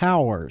and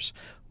powers.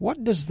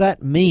 What does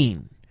that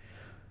mean?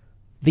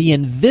 The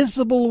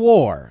invisible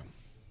war.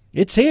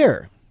 It's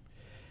here.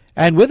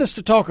 And with us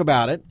to talk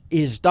about it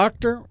is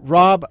Dr.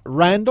 Rob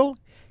Randall.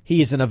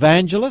 He is an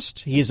evangelist.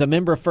 He is a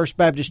member of First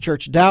Baptist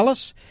Church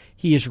Dallas.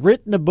 He has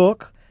written a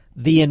book,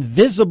 The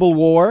Invisible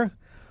War.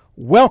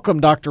 Welcome,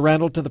 Dr.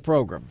 Randall, to the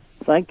program.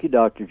 Thank you,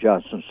 Dr.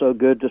 Johnson. So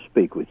good to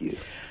speak with you.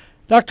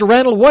 Dr.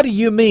 Randall, what do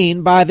you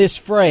mean by this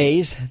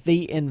phrase,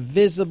 the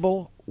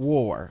invisible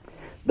war?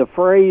 The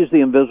phrase, the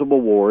invisible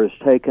war, is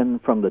taken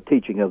from the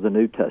teaching of the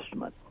New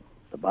Testament.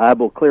 The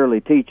Bible clearly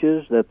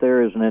teaches that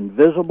there is an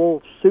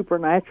invisible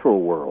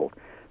supernatural world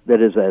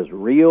that is as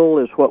real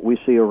as what we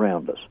see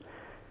around us.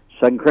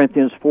 2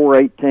 Corinthians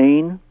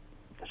 4:18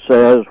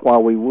 says,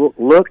 "While we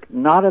look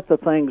not at the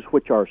things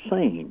which are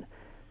seen,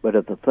 but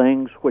at the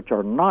things which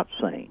are not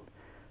seen.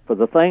 For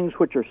the things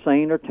which are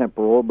seen are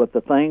temporal, but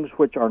the things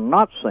which are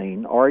not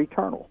seen are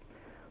eternal."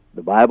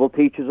 The Bible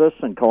teaches us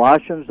in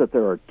Colossians that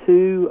there are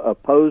two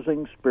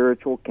opposing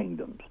spiritual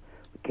kingdoms,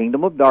 the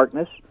kingdom of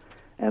darkness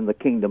and the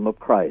kingdom of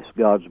Christ,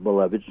 God's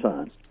beloved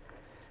Son.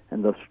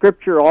 And the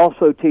Scripture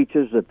also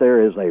teaches that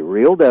there is a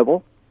real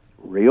devil,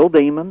 real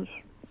demons,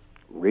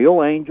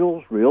 real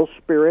angels, real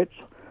spirits,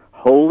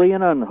 holy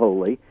and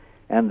unholy,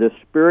 and this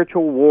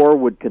spiritual war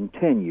would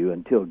continue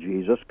until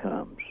Jesus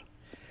comes.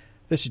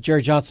 This is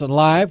Jerry Johnson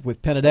Live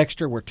with Penna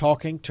Dexter. We're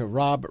talking to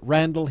Rob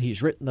Randall.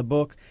 He's written the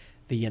book,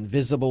 The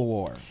Invisible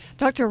War.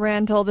 Dr.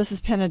 Randall, this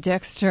is Penna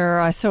Dexter.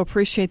 I so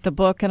appreciate the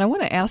book, and I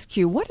want to ask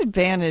you, what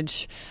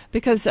advantage,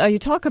 because you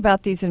talk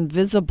about this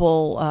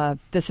invisible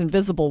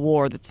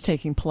war that's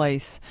taking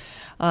place,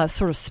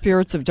 sort of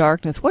spirits of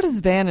darkness. What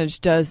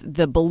advantage does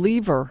the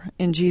believer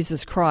in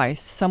Jesus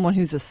Christ, someone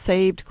who's a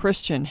saved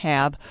Christian,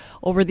 have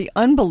over the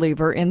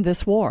unbeliever in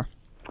this war?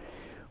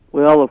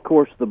 Well, of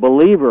course, the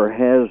believer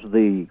has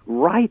the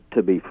right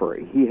to be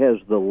free. He has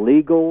the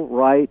legal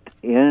right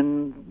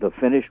in the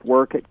finished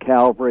work at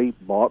Calvary,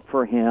 bought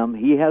for him.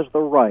 He has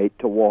the right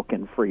to walk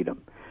in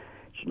freedom.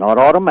 It's not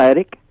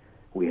automatic.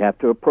 We have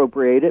to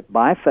appropriate it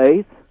by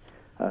faith.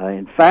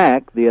 In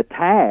fact, the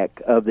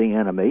attack of the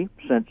enemy,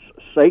 since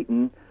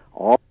Satan,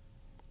 all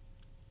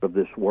of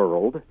this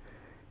world,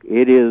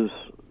 it is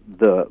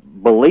the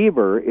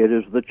believer, it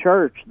is the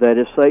church that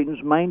is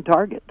Satan's main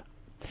target.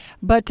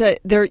 But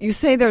you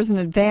say there's an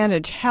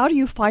advantage. How do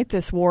you fight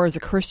this war as a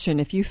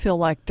Christian if you feel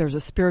like there's a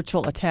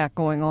spiritual attack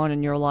going on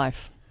in your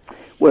life?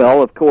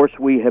 Well, of course,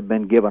 we have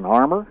been given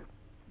armor.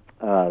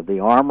 The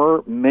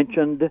armor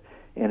mentioned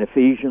in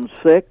Ephesians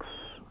 6,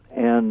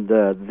 and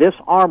this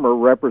armor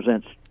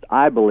represents,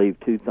 I believe,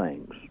 two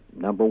things.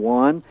 Number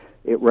one,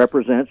 it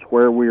represents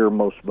where we are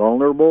most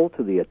vulnerable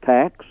to the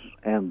attacks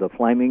and the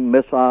flaming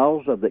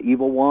missiles of the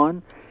evil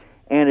one.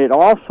 And it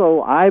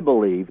also, I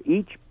believe,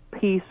 each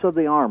piece of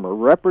the armor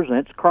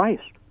represents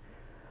Christ.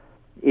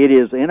 It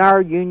is in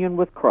our union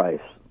with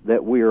Christ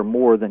that we are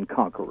more than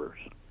conquerors,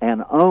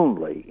 and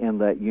only in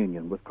that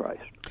union with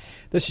Christ.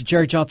 This is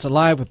Jerry Johnson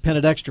Live with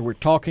Penna Dexter. We're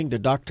talking to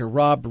Dr.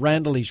 Rob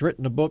Randall. He's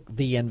written a book,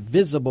 The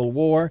Invisible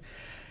War,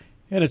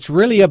 and it's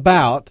really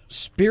about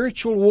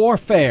spiritual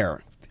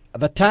warfare,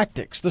 the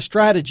tactics, the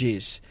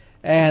strategies,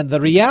 and the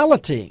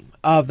reality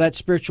of that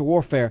spiritual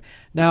warfare.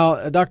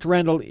 Now, Dr.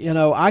 Randall,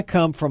 I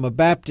come from a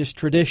Baptist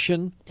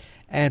tradition,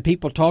 and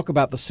people talk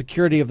about the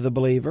security of the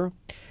believer,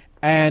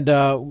 and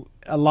a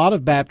lot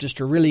of Baptists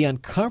are really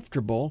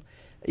uncomfortable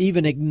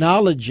even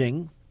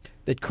acknowledging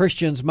that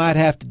Christians might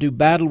have to do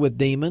battle with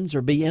demons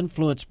or be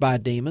influenced by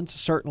demons.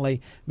 Certainly,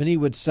 many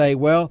would say,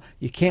 well,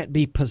 you can't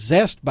be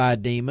possessed by a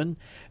demon.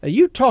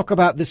 You talk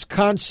about this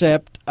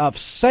concept of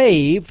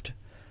saved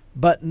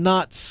but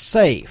not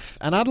safe,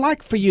 and I'd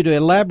like for you to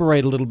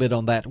elaborate a little bit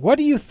on that. What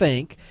do you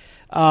think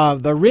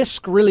the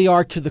risks really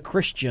are to the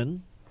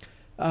Christian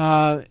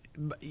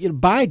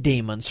by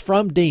demons,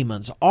 from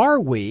demons? Are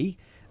we,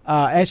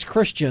 as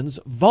Christians,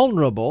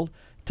 vulnerable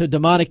to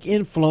demonic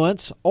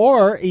influence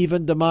or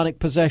even demonic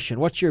possession?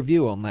 What's your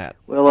view on that?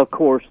 Well, of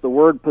course, the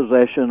word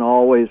possession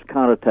always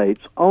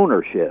connotates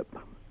ownership.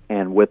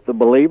 And with the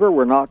believer,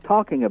 we're not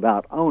talking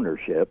about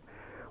ownership.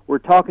 We're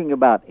talking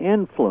about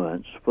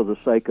influence for the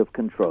sake of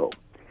control.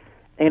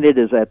 And it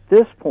is at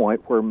this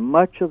point where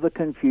much of the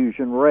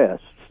confusion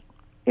rests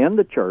in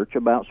the church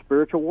about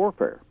spiritual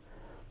warfare.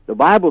 The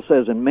Bible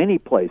says in many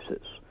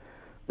places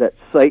that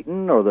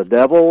Satan or the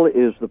devil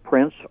is the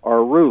prince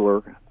or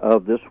ruler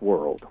of this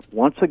world.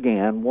 Once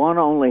again, one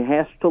only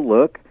has to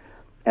look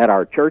at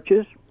our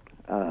churches.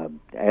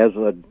 As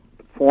a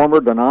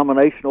former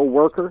denominational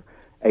worker,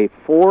 a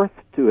fourth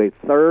to a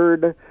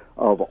third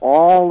of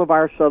all of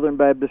our Southern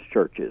Baptist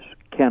churches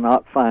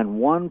cannot find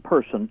one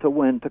person to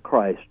win to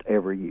Christ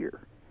every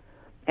year.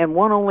 And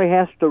one only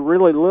has to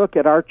really look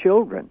at our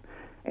children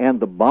and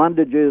the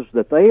bondages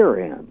that they are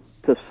in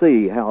to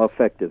see how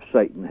effective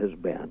Satan has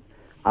been.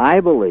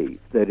 I believe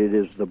that it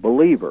is the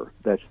believer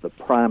that's the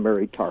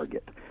primary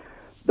target.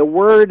 The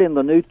word in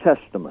the New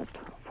Testament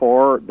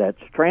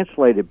that's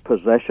translated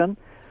possession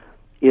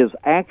is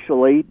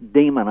actually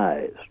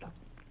demonized.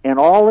 And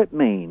all it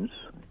means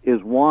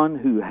is one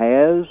who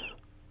has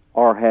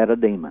or had a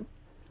demon.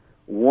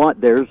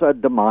 There's a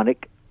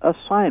demonic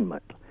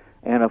assignment.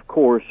 And of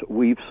course,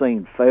 we've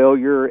seen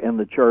failure in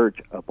the church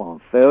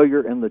upon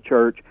failure in the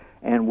church,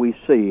 and we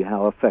see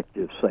how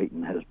effective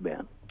Satan has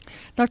been.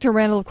 Dr.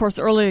 Randall, of course,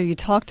 earlier you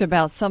talked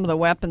about some of the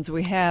weapons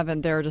we have,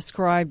 and they're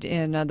described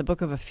in the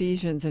book of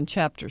Ephesians in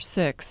chapter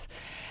 6.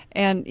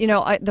 And,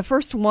 the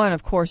first one,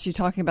 of course, you're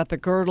talking about the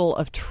girdle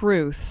of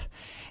truth,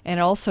 and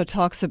it also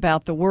talks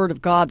about the Word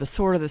of God, the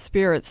sword of the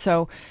Spirit.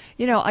 So,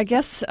 I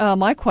guess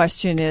my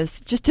question is,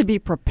 just to be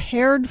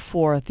prepared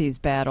for these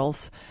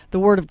battles, the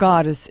Word of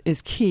God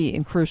is key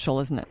and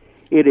crucial, isn't it?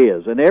 It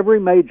is. And every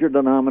major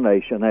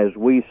denomination, as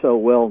we so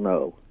well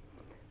know,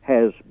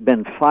 has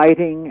been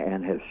fighting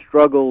and has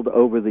struggled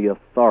over the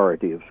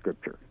authority of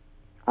Scripture.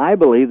 I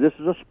believe this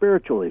is a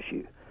spiritual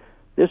issue.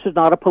 This is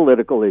not a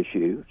political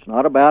issue. It's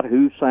not about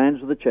who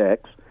signs the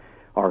checks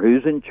or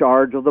who's in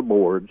charge of the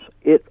boards.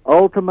 It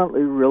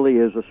ultimately really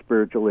is a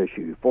spiritual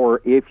issue.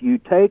 For if you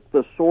take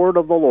the sword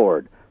of the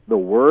Lord, the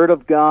Word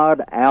of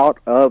God, out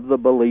of the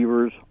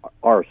believer's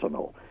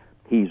arsenal,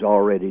 he's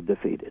already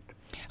defeated.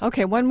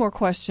 Okay, one more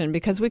question,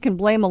 because we can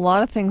blame a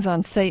lot of things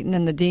on Satan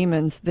and the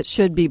demons that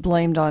should be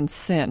blamed on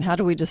sin. How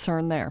do we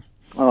discern there?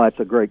 Oh, that's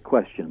a great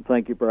question.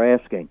 Thank you for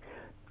asking.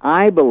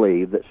 I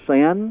believe that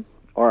sin,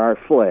 or our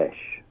flesh,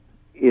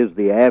 is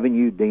the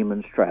avenue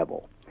demons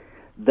travel.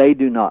 They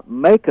do not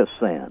make us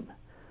sin,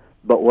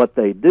 but what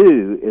they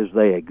do is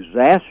they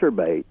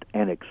exacerbate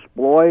and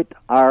exploit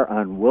our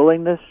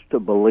unwillingness to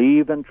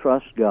believe and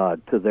trust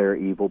God to their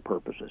evil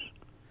purposes.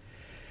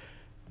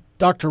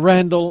 Dr.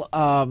 Randall,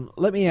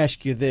 let me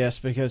ask you this,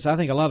 because I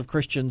think a lot of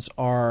Christians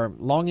are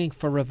longing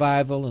for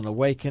revival and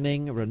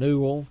awakening,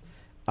 renewal.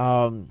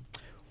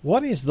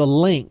 What is the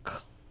link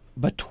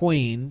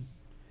between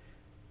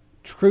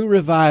true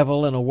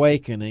revival and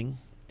awakening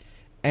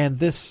and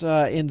this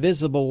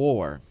invisible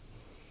war?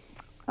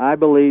 I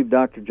believe,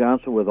 Dr.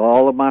 Johnson, with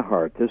all of my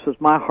heart. This is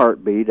my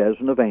heartbeat as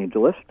an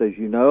evangelist. As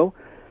you know,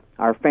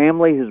 our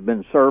family has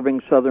been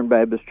serving Southern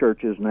Baptist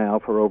churches now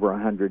for over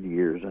 100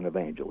 years in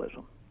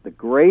evangelism. The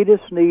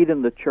greatest need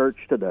in the church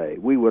today,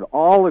 we would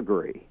all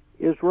agree,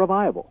 is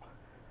revival.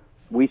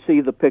 We see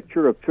the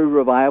picture of true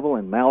revival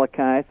in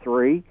Malachi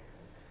 3,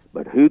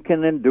 but who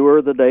can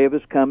endure the day of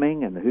his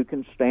coming, and who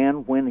can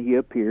stand when he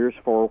appears?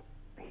 For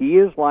he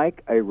is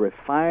like a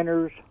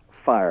refiner's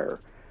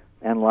fire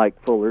and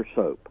like fuller's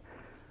soap.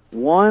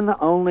 One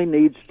only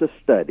needs to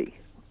study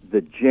the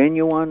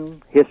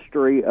genuine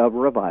history of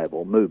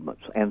revival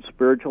movements and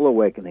spiritual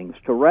awakenings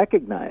to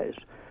recognize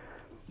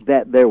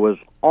that there was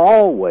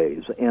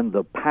always, in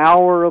the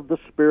power of the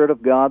Spirit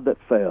of God that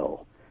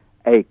fell,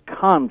 a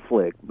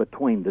conflict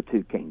between the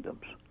two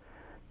kingdoms.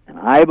 And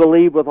I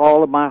believe with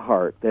all of my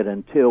heart that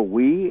until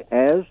we,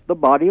 as the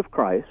body of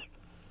Christ,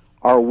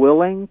 are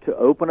willing to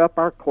open up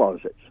our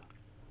closets,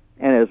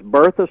 and as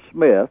Bertha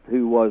Smith,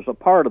 who was a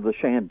part of the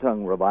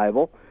Shantung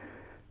revival,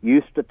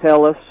 used to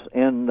tell us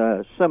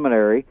in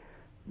seminary,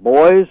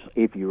 boys,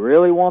 if you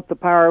really want the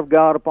power of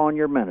God upon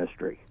your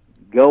ministry,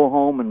 go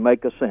home and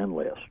make a sin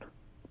list.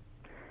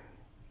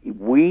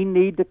 We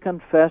need to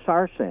confess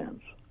our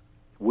sins.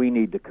 We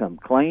need to come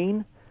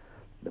clean.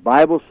 The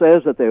Bible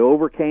says that they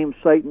overcame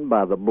Satan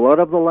by the blood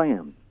of the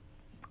Lamb,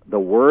 the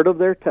word of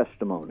their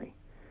testimony,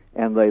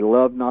 and they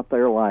loved not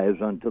their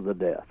lives unto the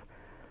death.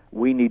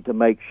 We need to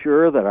make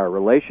sure that our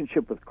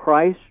relationship with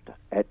Christ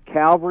at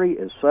Calvary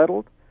is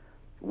settled.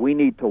 We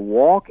need to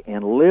walk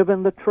and live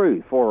in the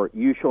truth, for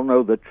you shall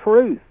know the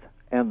truth,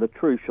 and the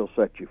truth shall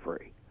set you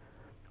free.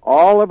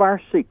 All of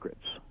our secrets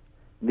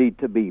need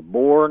to be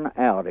borne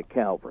out at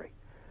Calvary.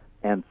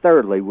 And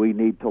thirdly, we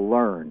need to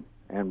learn.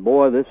 And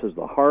boy, this is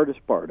the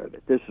hardest part of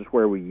it. This is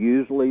where we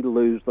usually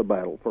lose the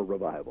battle for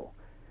revival.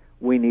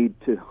 We need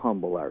to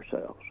humble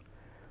ourselves,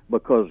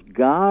 because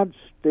God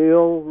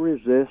still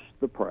resists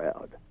the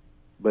proud,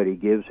 but he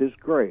gives his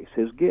grace,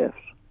 his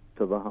gifts,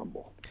 to the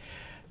humble.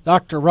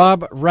 Dr.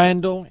 Rob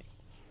Randall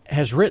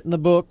has written the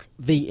book,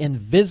 The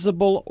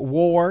Invisible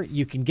War.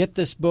 You can get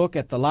this book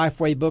at the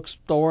Lifeway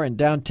Bookstore in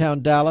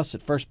downtown Dallas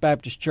at First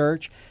Baptist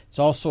Church. It's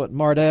also at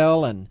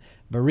Mardel and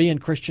Berean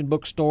Christian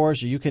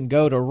bookstores. You can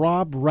go to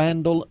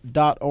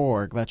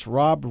robrandall.org. That's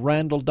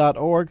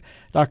robrandall.org.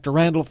 Dr.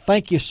 Randall,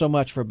 thank you so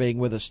much for being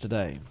with us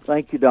today.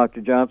 Thank you,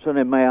 Dr. Johnson.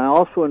 And may I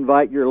also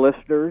invite your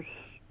listeners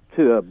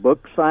to a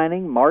book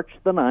signing March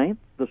the 9th,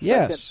 the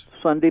second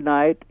Sunday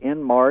night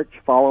in March,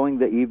 following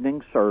the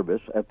evening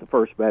service at the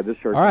First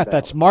Baptist Church. All right,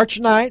 that's March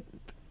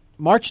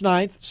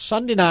 9th,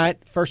 Sunday night,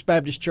 First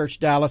Baptist Church,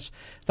 Dallas.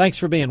 Thanks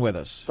for being with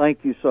us.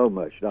 Thank you so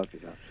much, Dr.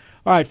 Johnson.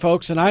 All right,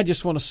 folks, and I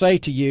just want to say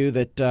to you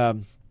that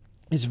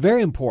it's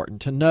very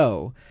important to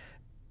know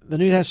the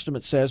New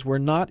Testament says we're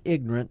not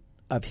ignorant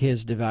of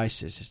his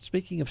devices. It's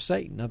speaking of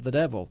Satan, of the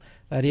devil.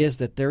 That is,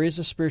 that there is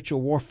a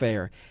spiritual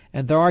warfare,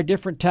 and there are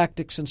different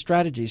tactics and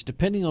strategies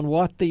depending on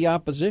what the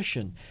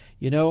opposition.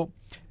 You know,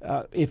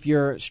 if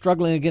you're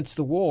struggling against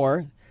the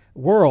world,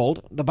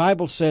 the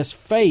Bible says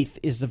faith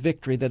is the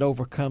victory that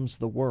overcomes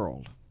the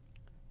world.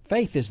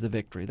 Faith is the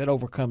victory that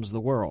overcomes the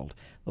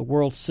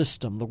world's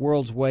system, the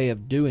world's way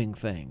of doing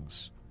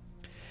things.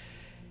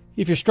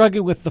 If you're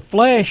struggling with the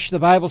flesh, the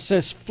Bible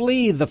says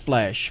flee the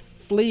flesh,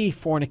 flee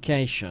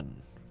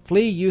fornication,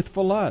 flee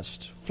youthful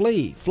lust,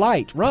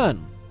 flight,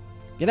 run,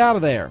 get out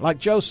of there, like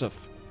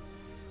Joseph.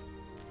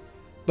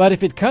 But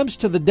if it comes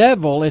to the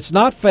devil, it's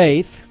not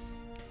faith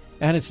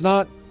and it's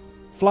not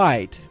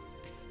flight,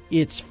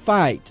 it's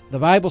fight. The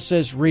Bible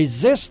says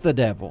resist the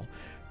devil,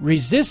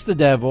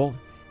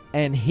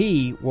 and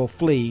he will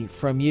flee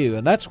from you.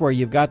 And that's where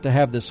you've got to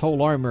have this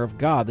whole armor of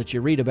God that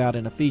you read about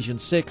in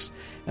Ephesians 6.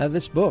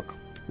 This book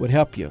would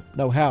help you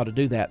know how to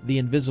do that. The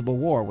Invisible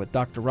War with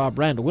Dr. Rob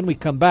Randall. When we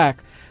come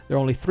back, there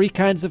are only 3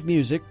 kinds of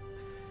music.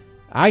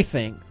 I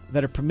think,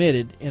 that are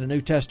permitted in a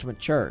New Testament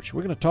church.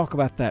 We're going to talk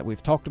about that.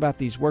 We've talked about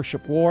these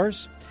worship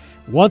wars.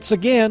 Once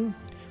again,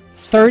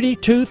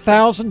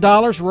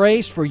 $32,000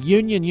 raised for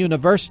Union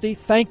University.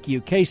 Thank you,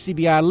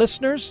 KCBI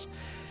listeners.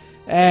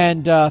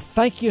 And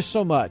thank you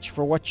so much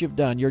for what you've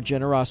done, your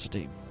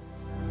generosity.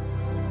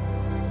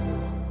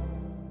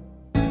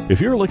 If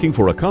you're looking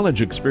for a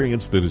college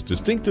experience that is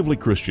distinctively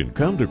Christian,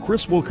 come to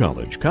Criswell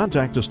College.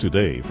 Contact us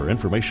today for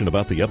information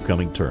about the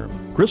upcoming term.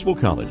 Criswell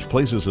College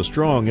places a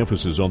strong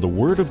emphasis on the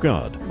Word of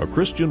God, a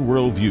Christian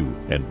worldview,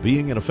 and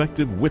being an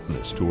effective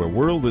witness to a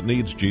world that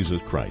needs Jesus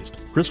Christ.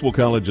 Criswell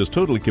College is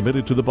totally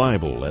committed to the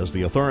Bible as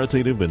the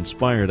authoritative,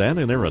 inspired, and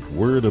inerrant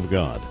Word of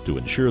God to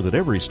ensure that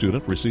every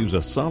student receives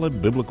a solid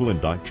biblical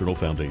and doctrinal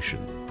foundation.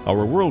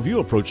 Our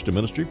worldview approach to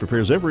ministry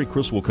prepares every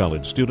Criswell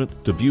College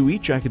student to view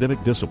each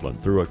academic discipline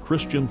through a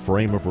Christian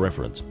frame of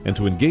reference and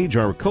to engage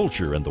our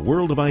culture and the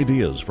world of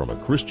ideas from a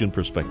Christian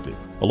perspective.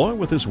 Along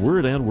with this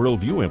word and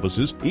worldview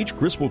emphasis, each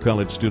Criswell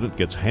College student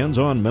gets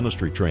hands-on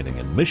ministry training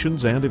in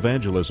missions and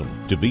evangelism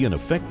to be an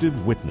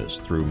effective witness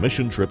through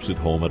mission trips at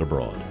home and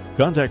abroad.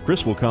 Contact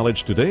Criswell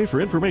College today for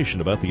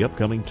information about the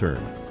upcoming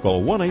term.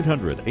 Call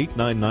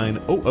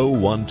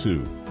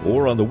 1-800-899-0012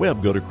 or on the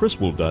web go to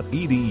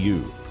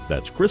criswell.edu.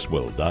 That's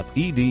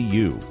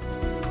criswell.edu.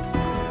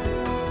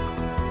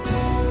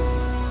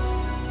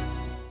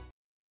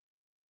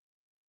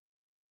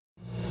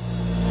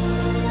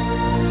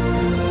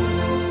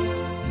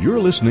 You're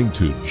listening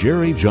to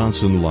Jerry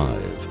Johnson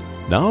Live.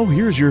 Now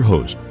here's your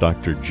host,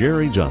 Dr.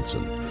 Jerry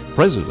Johnson,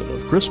 President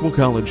of Criswell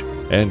College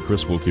and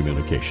Criswell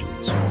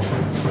Communications.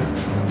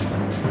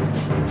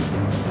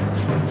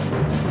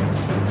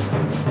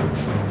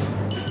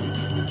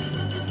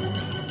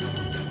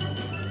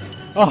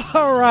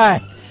 All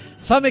right.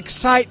 Some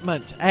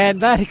excitement,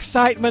 and that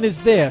excitement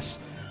is this.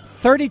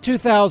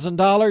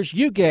 $32,000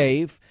 you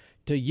gave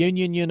to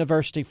Union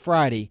University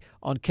Friday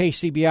on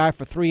KCBI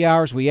for 3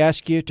 hours. We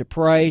ask you to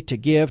pray, to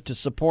give, to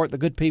support the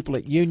good people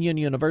at Union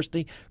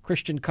University,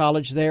 Christian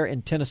college there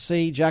in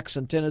Tennessee,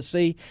 Jackson,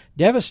 Tennessee,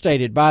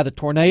 devastated by the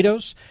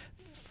tornadoes,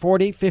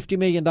 $50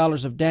 million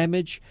of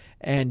damage,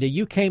 and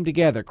you came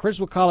together.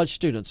 Criswell College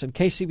students and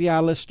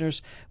KCBI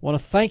listeners, want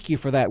to thank you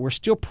for that. We're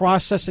still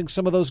processing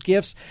some of those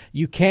gifts.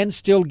 You can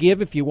still give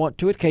if you want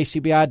to at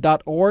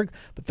kcbi.org,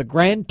 but the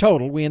grand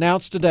total we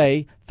announced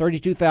today,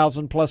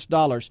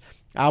 $32,000+.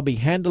 I'll be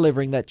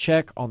hand-delivering that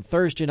check on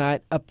Thursday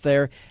night up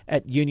there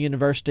at Union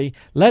University.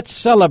 Let's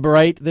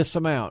celebrate this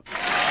amount.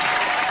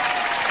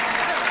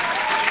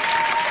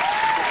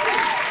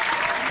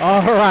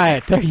 All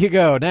right, there you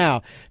go.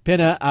 Now,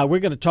 Penna,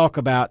 we're going to talk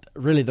about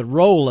really the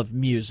role of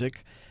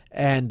music,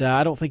 and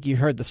I don't think you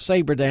heard the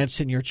saber dance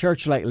in your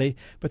church lately,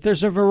 but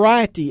there's a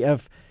variety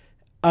of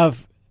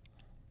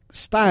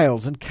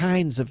styles and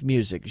kinds of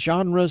music,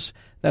 genres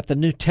that the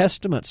New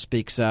Testament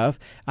speaks of.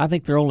 I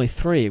think there are only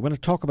 3. We're going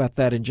to talk about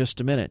that in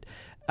just a minute.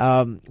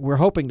 We're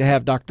hoping to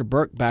have Dr.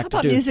 Burke back to do...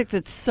 How about music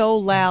that's so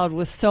loud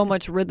with so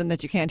much rhythm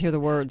that you can't hear the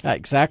words?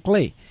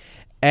 Exactly.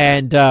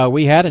 And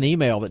we had an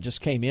email that just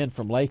came in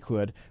from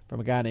Lakewood from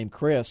a guy named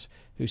Chris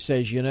who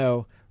says,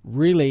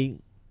 really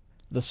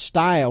the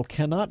style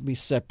cannot be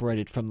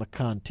separated from the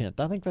content.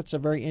 I think that's a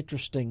very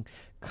interesting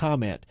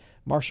comment.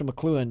 Marshall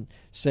McLuhan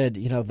said,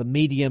 the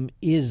medium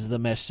is the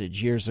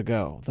message years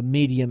ago. The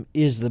medium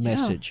is the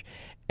message.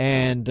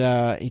 And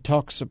he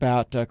talks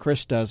about,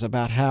 Chris does,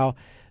 about how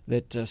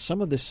that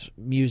some of this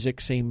music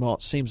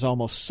seems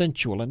almost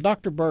sensual. And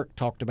Dr. Burke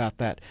talked about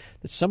that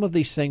some of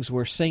these things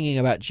we're singing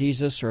about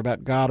Jesus or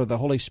about God or the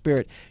Holy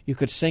Spirit, you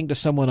could sing to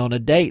someone on a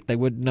date. They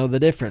wouldn't know the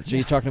difference. Are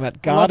you talking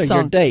about God or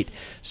your date?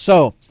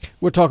 So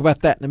we'll talk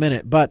about that in a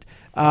minute. But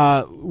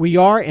we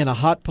are in a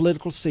hot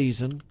political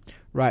season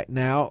right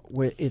now.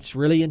 It's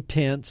really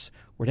intense.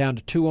 We're down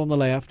to 2 on the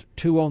left,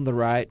 2 on the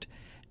right.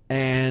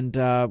 And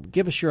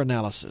give us your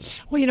analysis.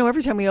 Well,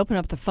 every time we open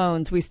up the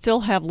phones, we still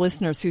have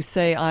listeners who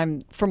say,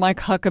 I'm for Mike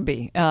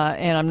Huckabee,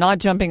 and I'm not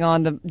jumping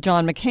on the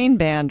John McCain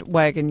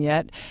bandwagon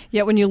yet.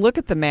 Yet when you look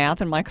at the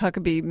math, and Mike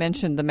Huckabee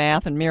mentioned the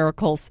math and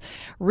miracles,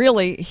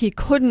 really he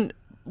couldn't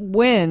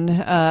win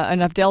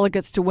enough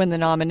delegates to win the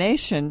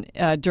nomination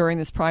during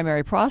this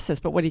primary process.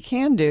 But what he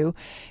can do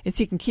is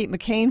he can keep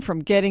McCain from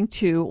getting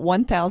to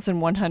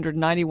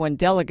 1,191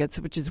 delegates,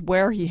 which is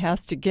where he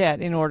has to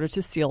get in order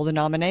to seal the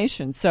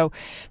nomination. So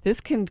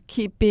this can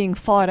keep being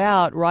fought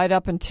out right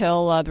up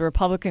until the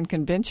Republican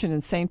convention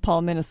in St.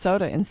 Paul,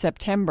 Minnesota in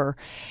September.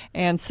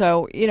 And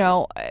so,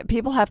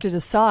 people have to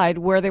decide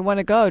where they want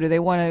to go. Do they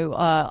want to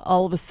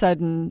all of a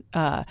sudden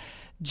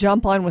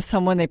jump on with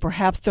someone they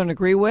perhaps don't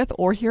agree with?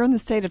 Or here in the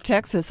state of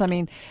Texas,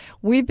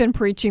 we've been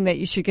preaching that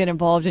you should get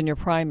involved in your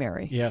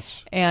primary.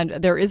 Yes. And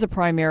there is a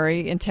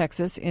primary in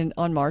Texas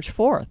on March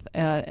 4th,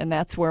 and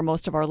that's where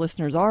most of our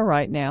listeners are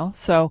right now.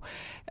 So,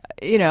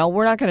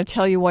 we're not going to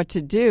tell you what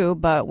to do,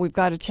 but we've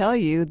got to tell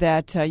you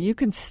that you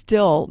can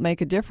still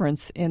make a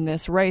difference in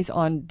this race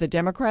on the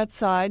Democrat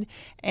side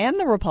and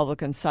the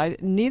Republican side.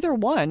 Neither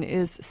one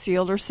is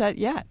sealed or set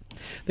yet.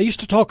 They used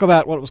to talk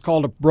about what was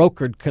called a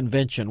brokered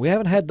convention. We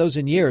haven't had those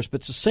in years,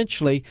 but it's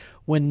essentially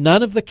when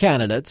none of the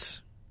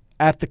candidates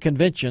at the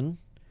convention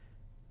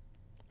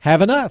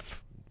have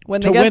enough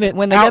when to they win it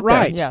when they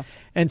outright. Get there, yeah.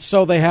 And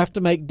so they have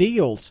to make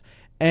deals.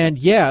 And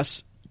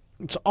yes,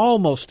 it's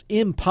almost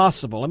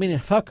impossible. I mean,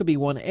 if Huckabee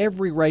won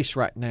every race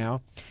right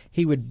now,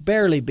 he would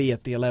barely be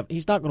at the 11th.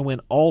 He's not going to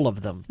win all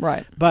of them.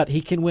 Right. But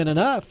he can win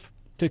enough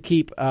to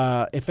keep,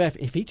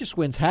 if he just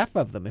wins half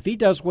of them, if he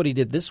does what he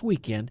did this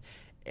weekend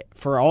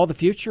for all the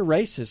future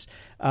races,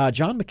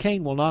 John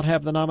McCain will not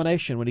have the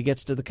nomination when he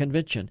gets to the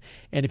convention.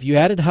 And if you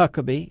added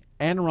Huckabee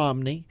and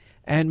Romney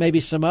and maybe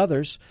some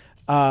others,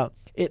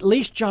 at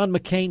least John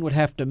McCain would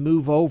have to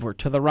move over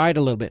to the right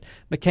a little bit.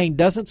 McCain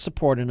doesn't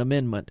support an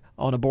amendment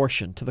on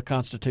abortion to the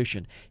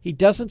Constitution. He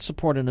doesn't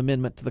support an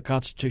amendment to the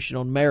Constitution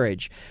on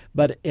marriage.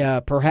 But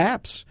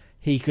perhaps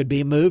he could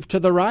be moved to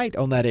the right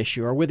on that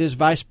issue, or with his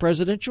vice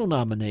presidential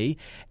nominee.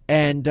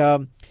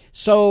 And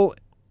so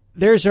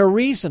there's a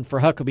reason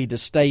for Huckabee to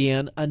stay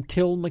in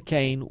until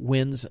McCain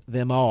wins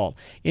them all.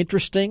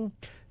 Interesting,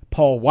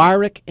 Paul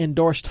Weyrich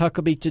endorsed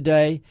Huckabee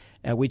today.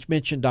 We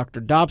mentioned Dr.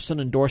 Dobson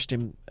endorsed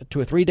him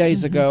 2 or 3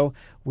 days ago.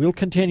 We'll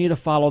continue to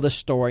follow this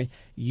story.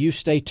 You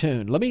stay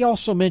tuned. Let me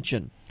also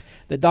mention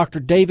that Dr.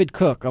 David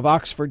Cook of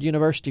Oxford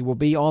University will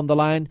be on the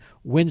line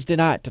Wednesday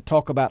night to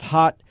talk about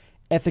hot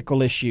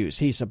ethical issues.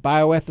 He's a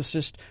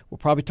bioethicist. We'll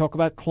probably talk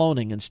about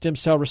cloning and stem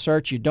cell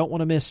research. You don't want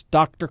to miss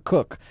Dr.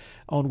 Cook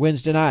on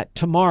Wednesday night.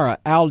 Tomorrow,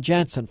 Al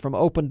Jansen from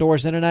Open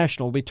Doors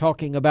International will be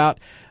talking about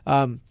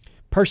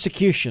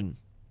persecution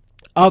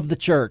of the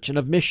church and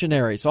of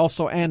missionaries.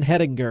 Also, Ann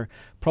Hettinger,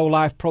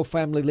 pro-life,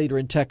 pro-family leader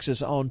in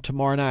Texas, on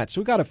tomorrow night.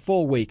 So we've got a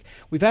full week.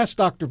 We've asked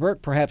Dr.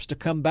 Burke perhaps to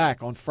come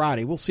back on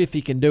Friday. We'll see if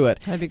he can do it.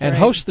 That'd be and great.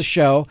 host the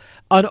show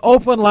on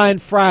Open Line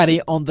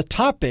Friday on the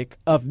topic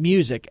of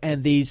music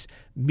and these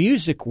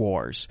music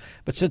wars.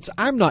 But since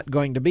I'm not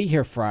going to be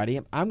here Friday,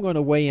 I'm going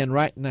to weigh in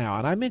right now.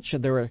 And I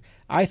mentioned there are,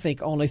 I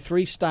think, only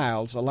 3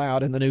 styles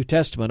allowed in the New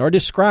Testament or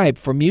described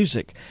for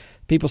music.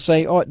 People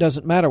say, it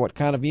doesn't matter what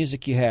kind of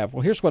music you have.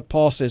 Well, here's what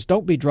Paul says.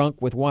 Don't be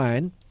drunk with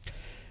wine,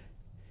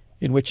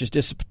 in which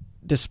is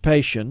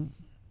dissipation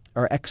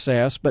or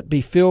excess, but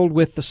be filled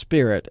with the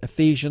Spirit.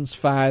 Ephesians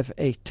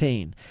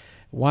 5:18.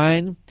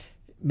 Wine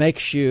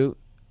makes you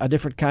a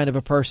different kind of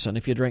a person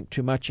if you drink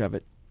too much of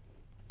it,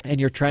 and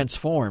you're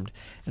transformed.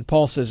 And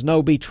Paul says,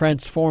 no, be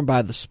transformed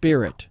by the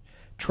Spirit.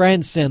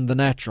 Transcend the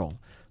natural,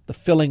 the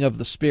filling of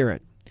the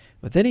Spirit.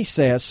 But then he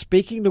says,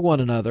 speaking to one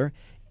another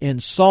in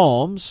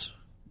psalms,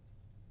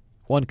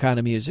 one kind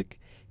of music,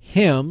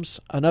 hymns,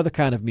 another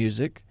kind of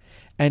music,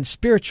 and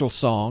spiritual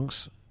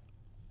songs,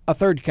 a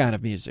third kind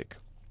of music.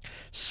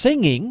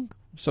 Singing,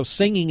 so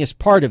singing is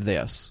part of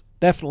this.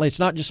 Definitely, it's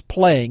not just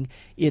playing,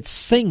 it's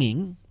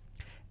singing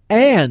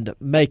and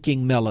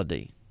making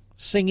melody.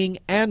 Singing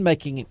and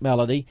making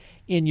melody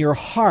in your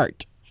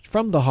heart,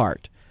 from the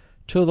heart,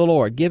 to the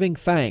Lord, giving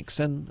thanks,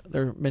 and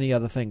there are many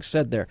other things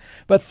said there.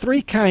 But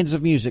 3 kinds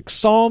of music,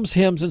 psalms,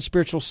 hymns, and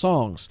spiritual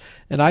songs.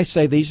 And I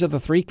say these are the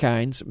 3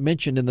 kinds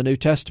mentioned in the New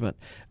Testament.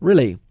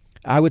 Really,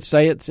 I would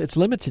say it's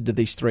limited to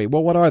these 3.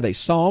 Well, what are they?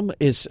 Psalm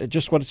is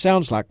just what it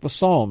sounds like, the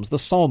Psalms, the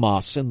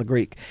psalmos in the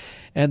Greek.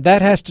 And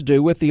that has to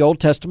do with the Old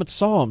Testament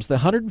Psalms. The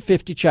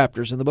 150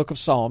 chapters in the book of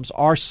Psalms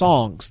are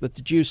songs that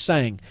the Jews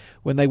sang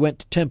when they went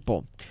to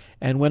temple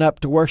and went up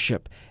to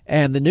worship.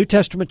 And the New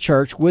Testament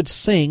church would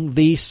sing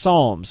these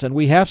psalms. And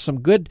we have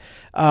some good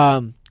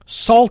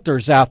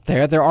psalters out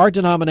there. There are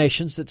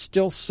denominations that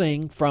still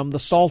sing from the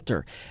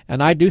psalter.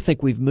 And I do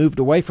think we've moved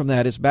away from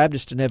that as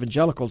Baptists and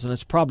evangelicals, and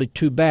it's probably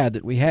too bad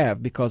that we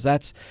have, because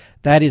that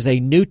is a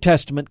New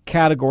Testament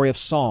category of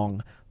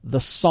song,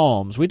 the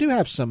Psalms. We do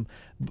have some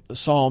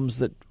psalms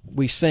that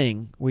we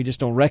sing. We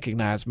just don't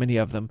recognize many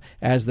of them.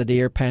 As the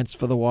deer pants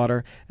for the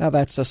water. Now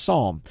that's a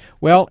psalm.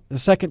 Well, the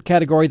second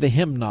category, the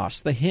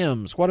hymnos, the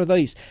hymns. What are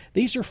these?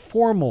 These are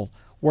formal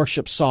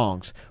worship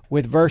songs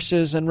with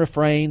verses and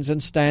refrains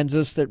and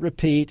stanzas that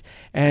repeat.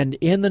 And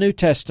in the New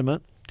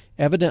Testament,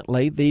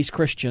 evidently, these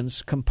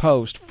Christians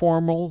composed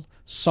formal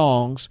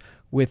songs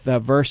with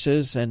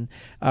verses and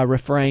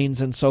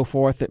refrains and so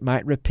forth that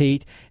might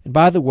repeat. And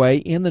by the way,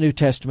 in the New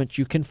Testament,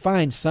 you can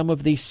find some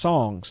of these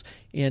songs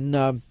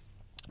in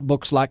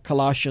books like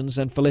Colossians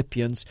and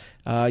Philippians.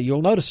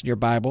 You'll notice in your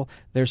Bible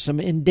there's some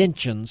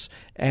indentions,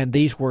 and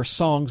these were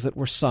songs that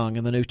were sung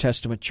in the New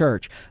Testament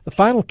church. The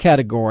final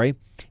category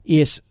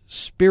is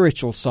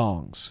spiritual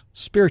songs.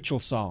 Spiritual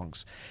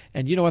songs.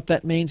 And you know what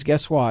that means?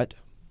 Guess what?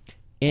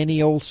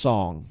 Any old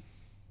song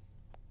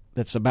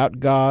that's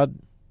about God,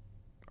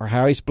 or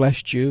how He's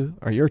blessed you,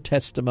 or your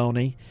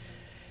testimony.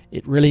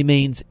 It really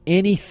means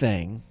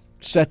anything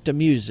set to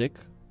music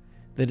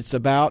that it's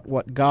about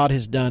what God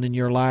has done in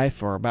your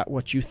life, or about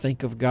what you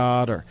think of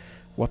God, or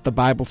what the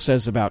Bible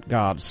says about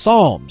God.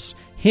 Psalms,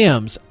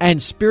 hymns,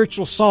 and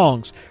spiritual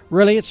songs.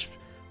 Really, it's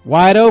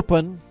wide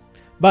open,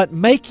 but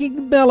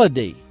making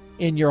melody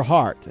in your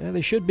heart.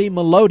 They should be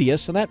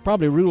melodious, and that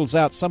probably rules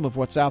out some of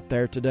what's out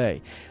there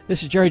today.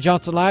 This is Jerry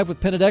Johnson Live with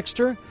Penn and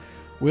Dexter.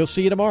 We'll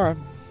see you tomorrow.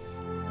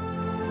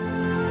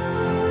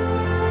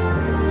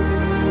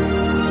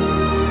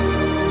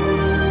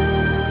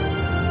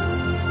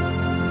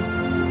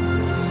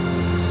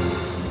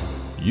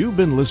 You've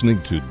been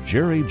listening to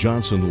Jerry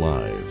Johnson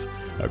Live,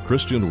 a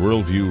Christian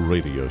Worldview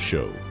radio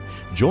show.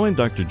 Join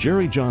Dr.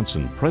 Jerry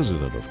Johnson,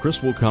 president of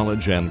Criswell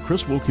College and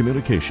Criswell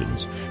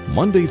Communications,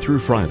 Monday through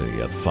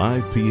Friday at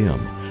 5 p.m.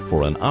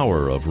 for an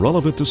hour of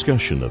relevant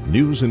discussion of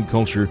news and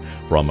culture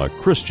from a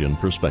Christian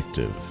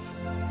perspective.